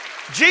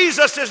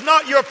 Jesus is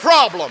not your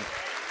problem.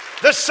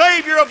 The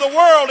Savior of the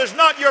world is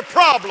not your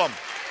problem.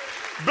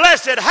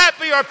 Blessed,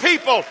 happy are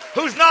people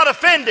who's not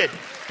offended.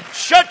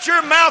 Shut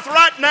your mouth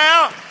right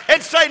now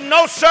and say,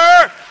 no,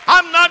 sir,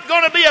 I'm not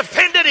going to be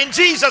offended in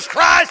Jesus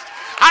Christ.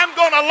 I'm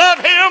going to love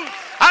him.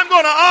 I'm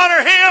going to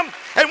honor him.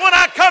 And when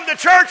I come to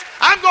church,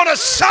 I'm going to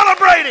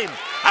celebrate him.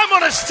 I'm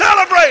going to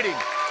celebrate him.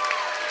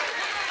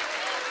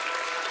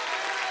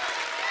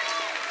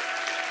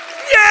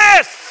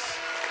 Yes!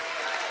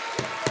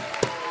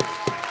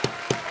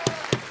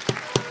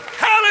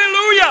 Hallelujah!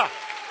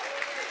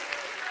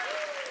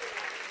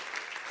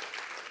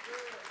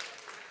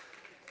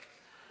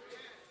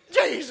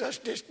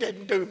 Jesus just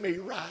didn't do me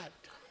right.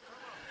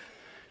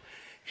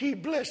 He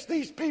blessed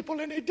these people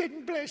and he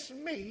didn't bless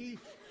me.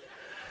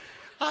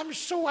 I'm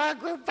so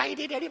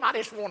aggravated at him, I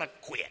just want to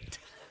quit.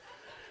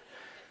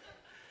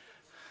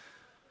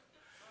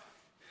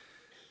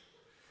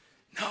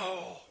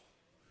 No,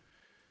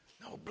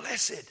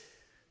 blessed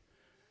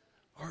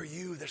are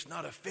you that's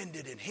not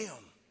offended in him.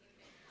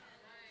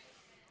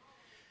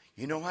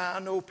 You know how I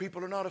know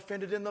people are not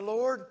offended in the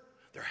Lord?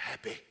 They're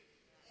happy.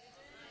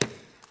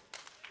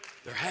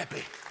 They're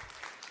happy.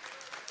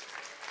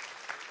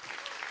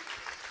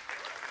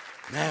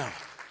 Now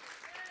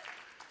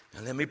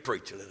let me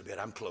preach a little bit.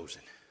 I'm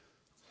closing.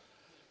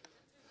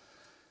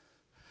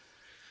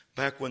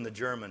 Back when the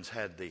Germans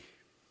had the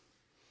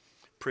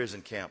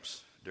prison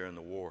camps during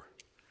the war,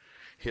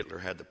 Hitler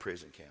had the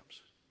prison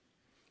camps.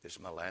 This is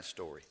my last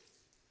story.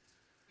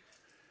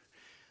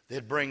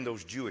 They'd bring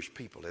those Jewish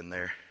people in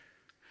there.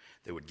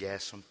 They would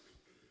gas them.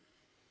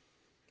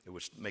 They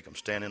would make them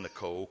stand in the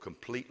cold,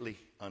 completely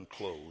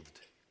unclothed,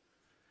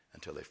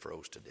 until they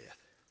froze to death.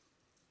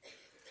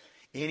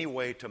 Any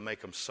way to make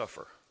them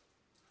suffer,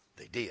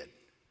 they did.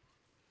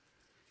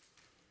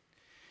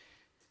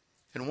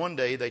 And one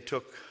day they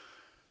took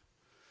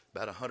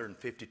about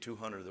 150,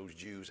 200 of those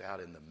Jews out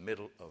in the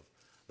middle of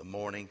the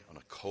morning on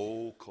a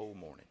cold, cold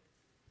morning.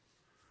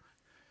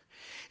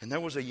 And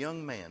there was a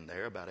young man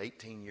there, about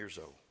 18 years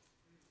old.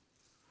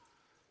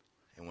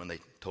 And when they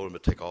told him to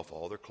take off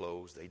all their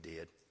clothes, they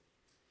did.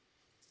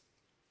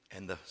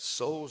 And the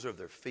soles of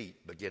their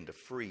feet began to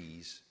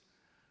freeze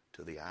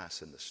to the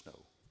ice and the snow.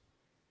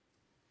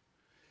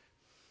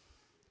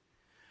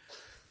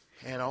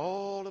 And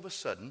all of a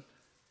sudden,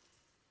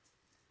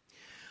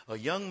 a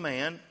young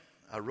man,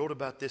 I wrote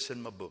about this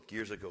in my book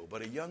years ago,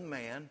 but a young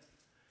man,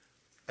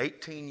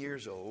 18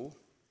 years old,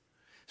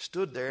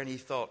 stood there and he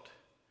thought,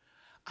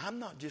 I'm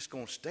not just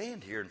going to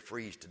stand here and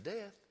freeze to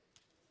death.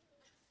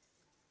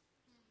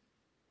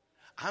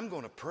 I'm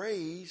going to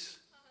praise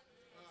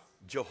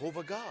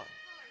Jehovah God.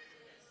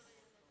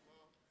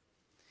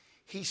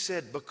 He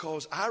said,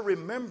 because I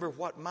remember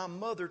what my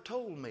mother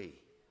told me.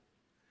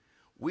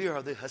 We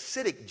are the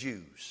Hasidic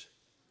Jews.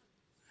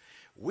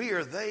 We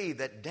are they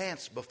that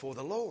dance before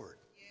the Lord.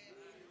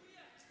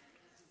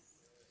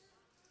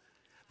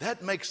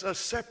 That makes us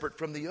separate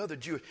from the other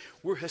Jews.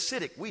 We're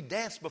Hasidic. We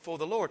dance before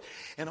the Lord.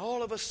 And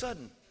all of a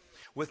sudden,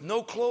 with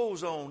no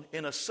clothes on,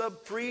 in a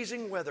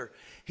sub-freezing weather,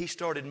 he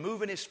started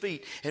moving his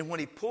feet. And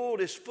when he pulled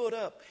his foot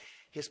up,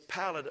 his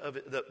palate of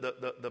it,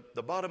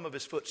 the bottom of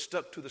his foot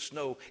stuck to the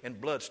snow,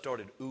 and blood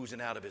started oozing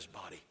out of his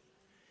body.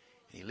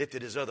 And he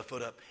lifted his other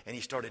foot up, and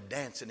he started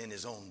dancing in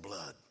his own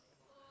blood.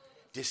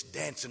 Just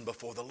dancing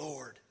before the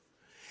Lord.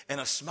 And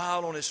a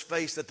smile on his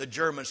face that the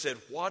German said,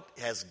 what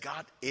has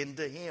got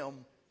into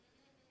him?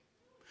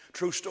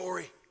 True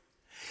story.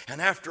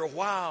 And after a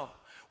while,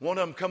 one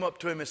of them come up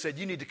to him and said,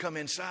 you need to come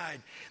inside.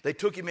 They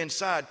took him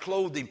inside,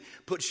 clothed him,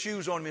 put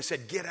shoes on him and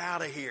said, get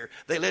out of here.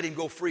 They let him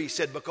go free. He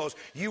said, because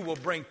you will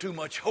bring too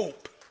much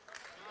hope.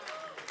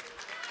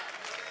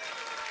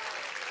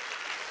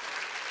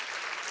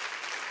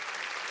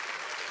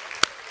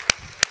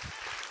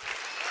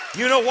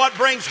 You know what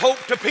brings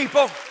hope to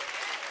people?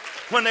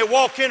 When they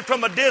walk in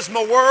from a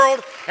dismal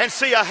world and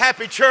see a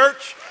happy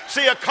church,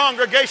 see a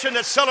congregation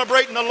that's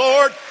celebrating the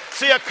Lord,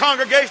 see a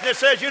congregation that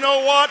says, you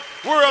know what?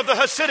 We're of the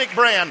Hasidic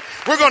brand.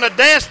 We're going to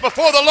dance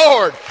before the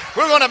Lord.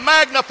 We're going to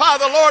magnify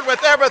the Lord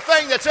with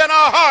everything that's in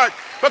our heart,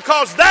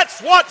 because that's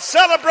what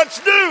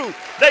celebrants do.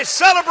 They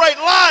celebrate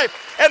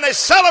life and they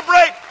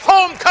celebrate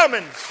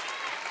homecomings.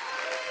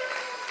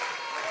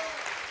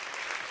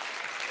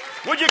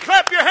 Would you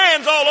clap your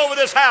hands all over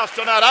this house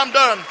tonight? I'm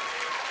done.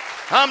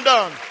 I'm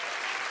done.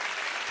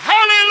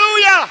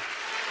 Hallelujah.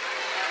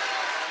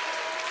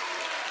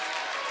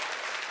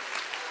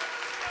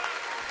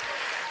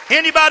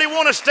 Anybody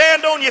want to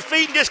stand on your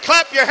feet and just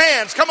clap your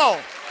hands? Come on.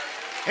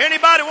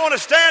 Anybody want to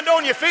stand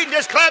on your feet and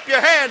just clap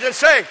your hands and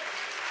say,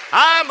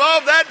 I'm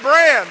of that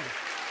brand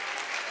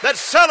that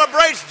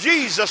celebrates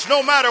Jesus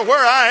no matter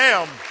where I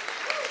am.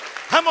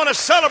 I'm going to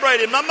celebrate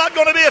him. I'm not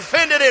going to be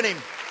offended in him.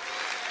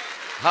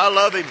 I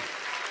love him.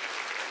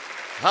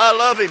 I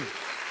love him.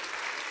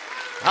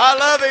 I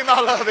love him.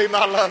 I love him.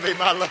 I love him.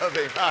 I love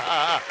him.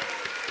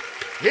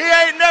 He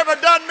ain't never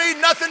done me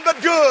nothing but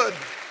good.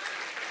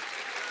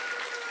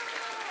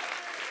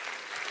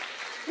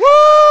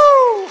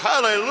 Woo!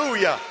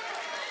 Hallelujah.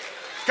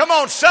 Come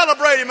on,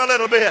 celebrate him a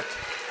little bit.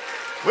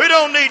 We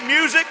don't need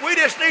music. We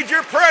just need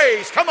your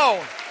praise. Come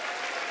on.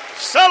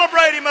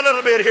 Celebrate him a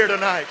little bit here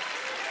tonight.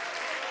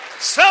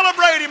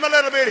 Celebrate him a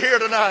little bit here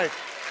tonight.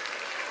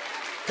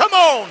 Come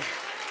on.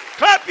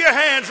 Clap your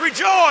hands.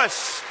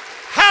 Rejoice.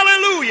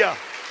 Hallelujah.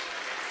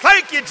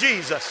 Thank you,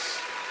 Jesus.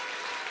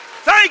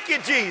 Thank you,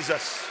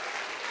 Jesus.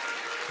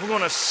 We're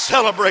going to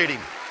celebrate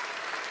him.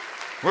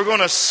 We're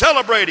going to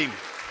celebrate him.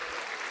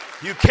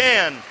 You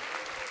can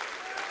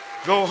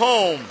go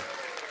home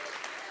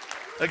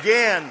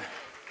again.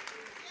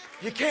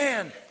 You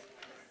can.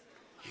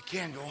 You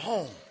can go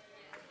home.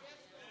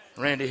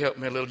 Randy, help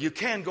me a little. You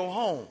can go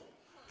home.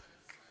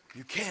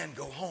 You can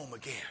go home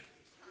again.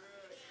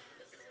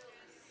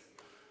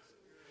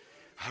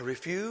 I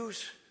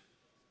refuse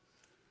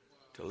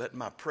to let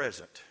my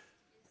present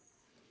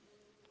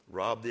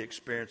rob the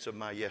experience of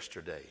my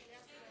yesterday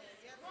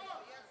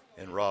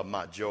and rob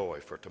my joy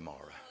for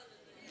tomorrow.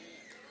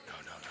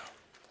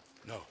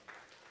 No.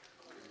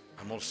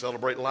 I'm going to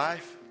celebrate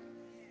life.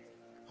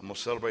 I'm going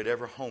to celebrate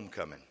every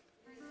homecoming.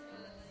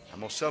 I'm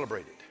going to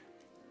celebrate it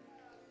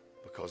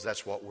because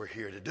that's what we're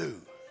here to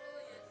do.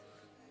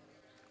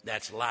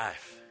 That's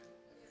life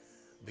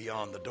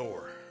beyond the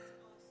door.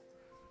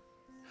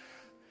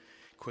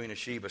 Queen of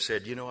Sheba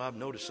said, you know, I've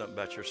noticed something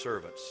about your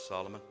servants,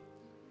 Solomon.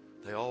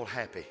 They're all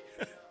happy.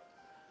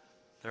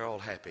 They're all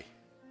happy.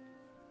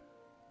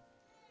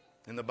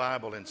 In the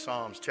Bible, in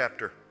Psalms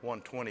chapter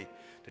 120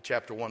 to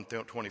chapter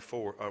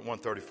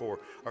 134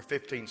 are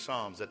 15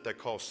 psalms that they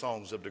call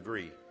songs of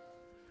degree.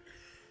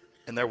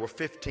 And there were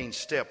 15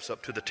 steps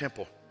up to the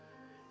temple.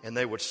 And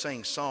they would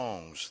sing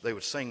songs. They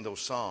would sing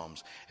those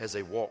psalms as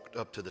they walked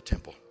up to the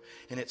temple.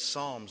 And it's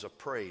psalms of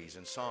praise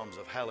and psalms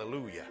of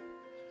hallelujah.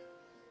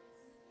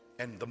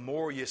 And the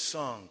more you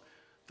sung,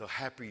 the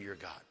happier you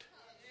got.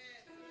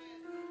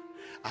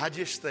 I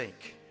just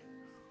think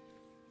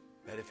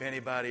that if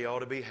anybody ought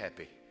to be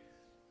happy,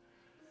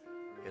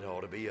 it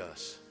ought to be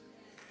us.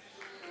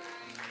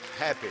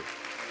 Happy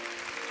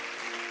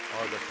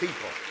are the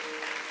people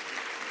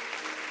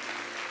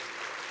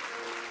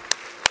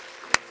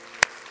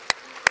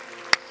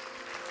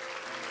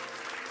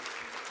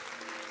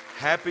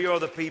happy are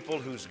the people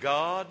whose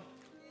God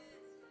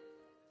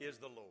is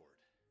the Lord.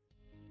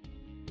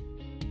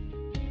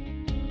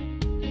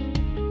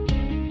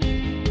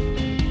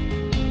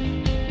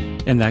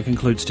 And that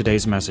concludes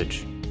today's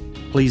message.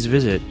 Please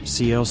visit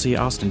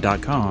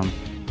clcaustin.com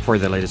for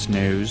the latest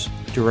news,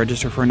 to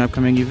register for an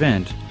upcoming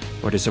event,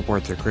 or to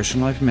support the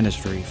Christian Life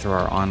Ministry through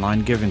our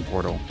online giving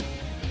portal.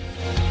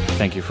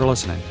 Thank you for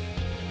listening.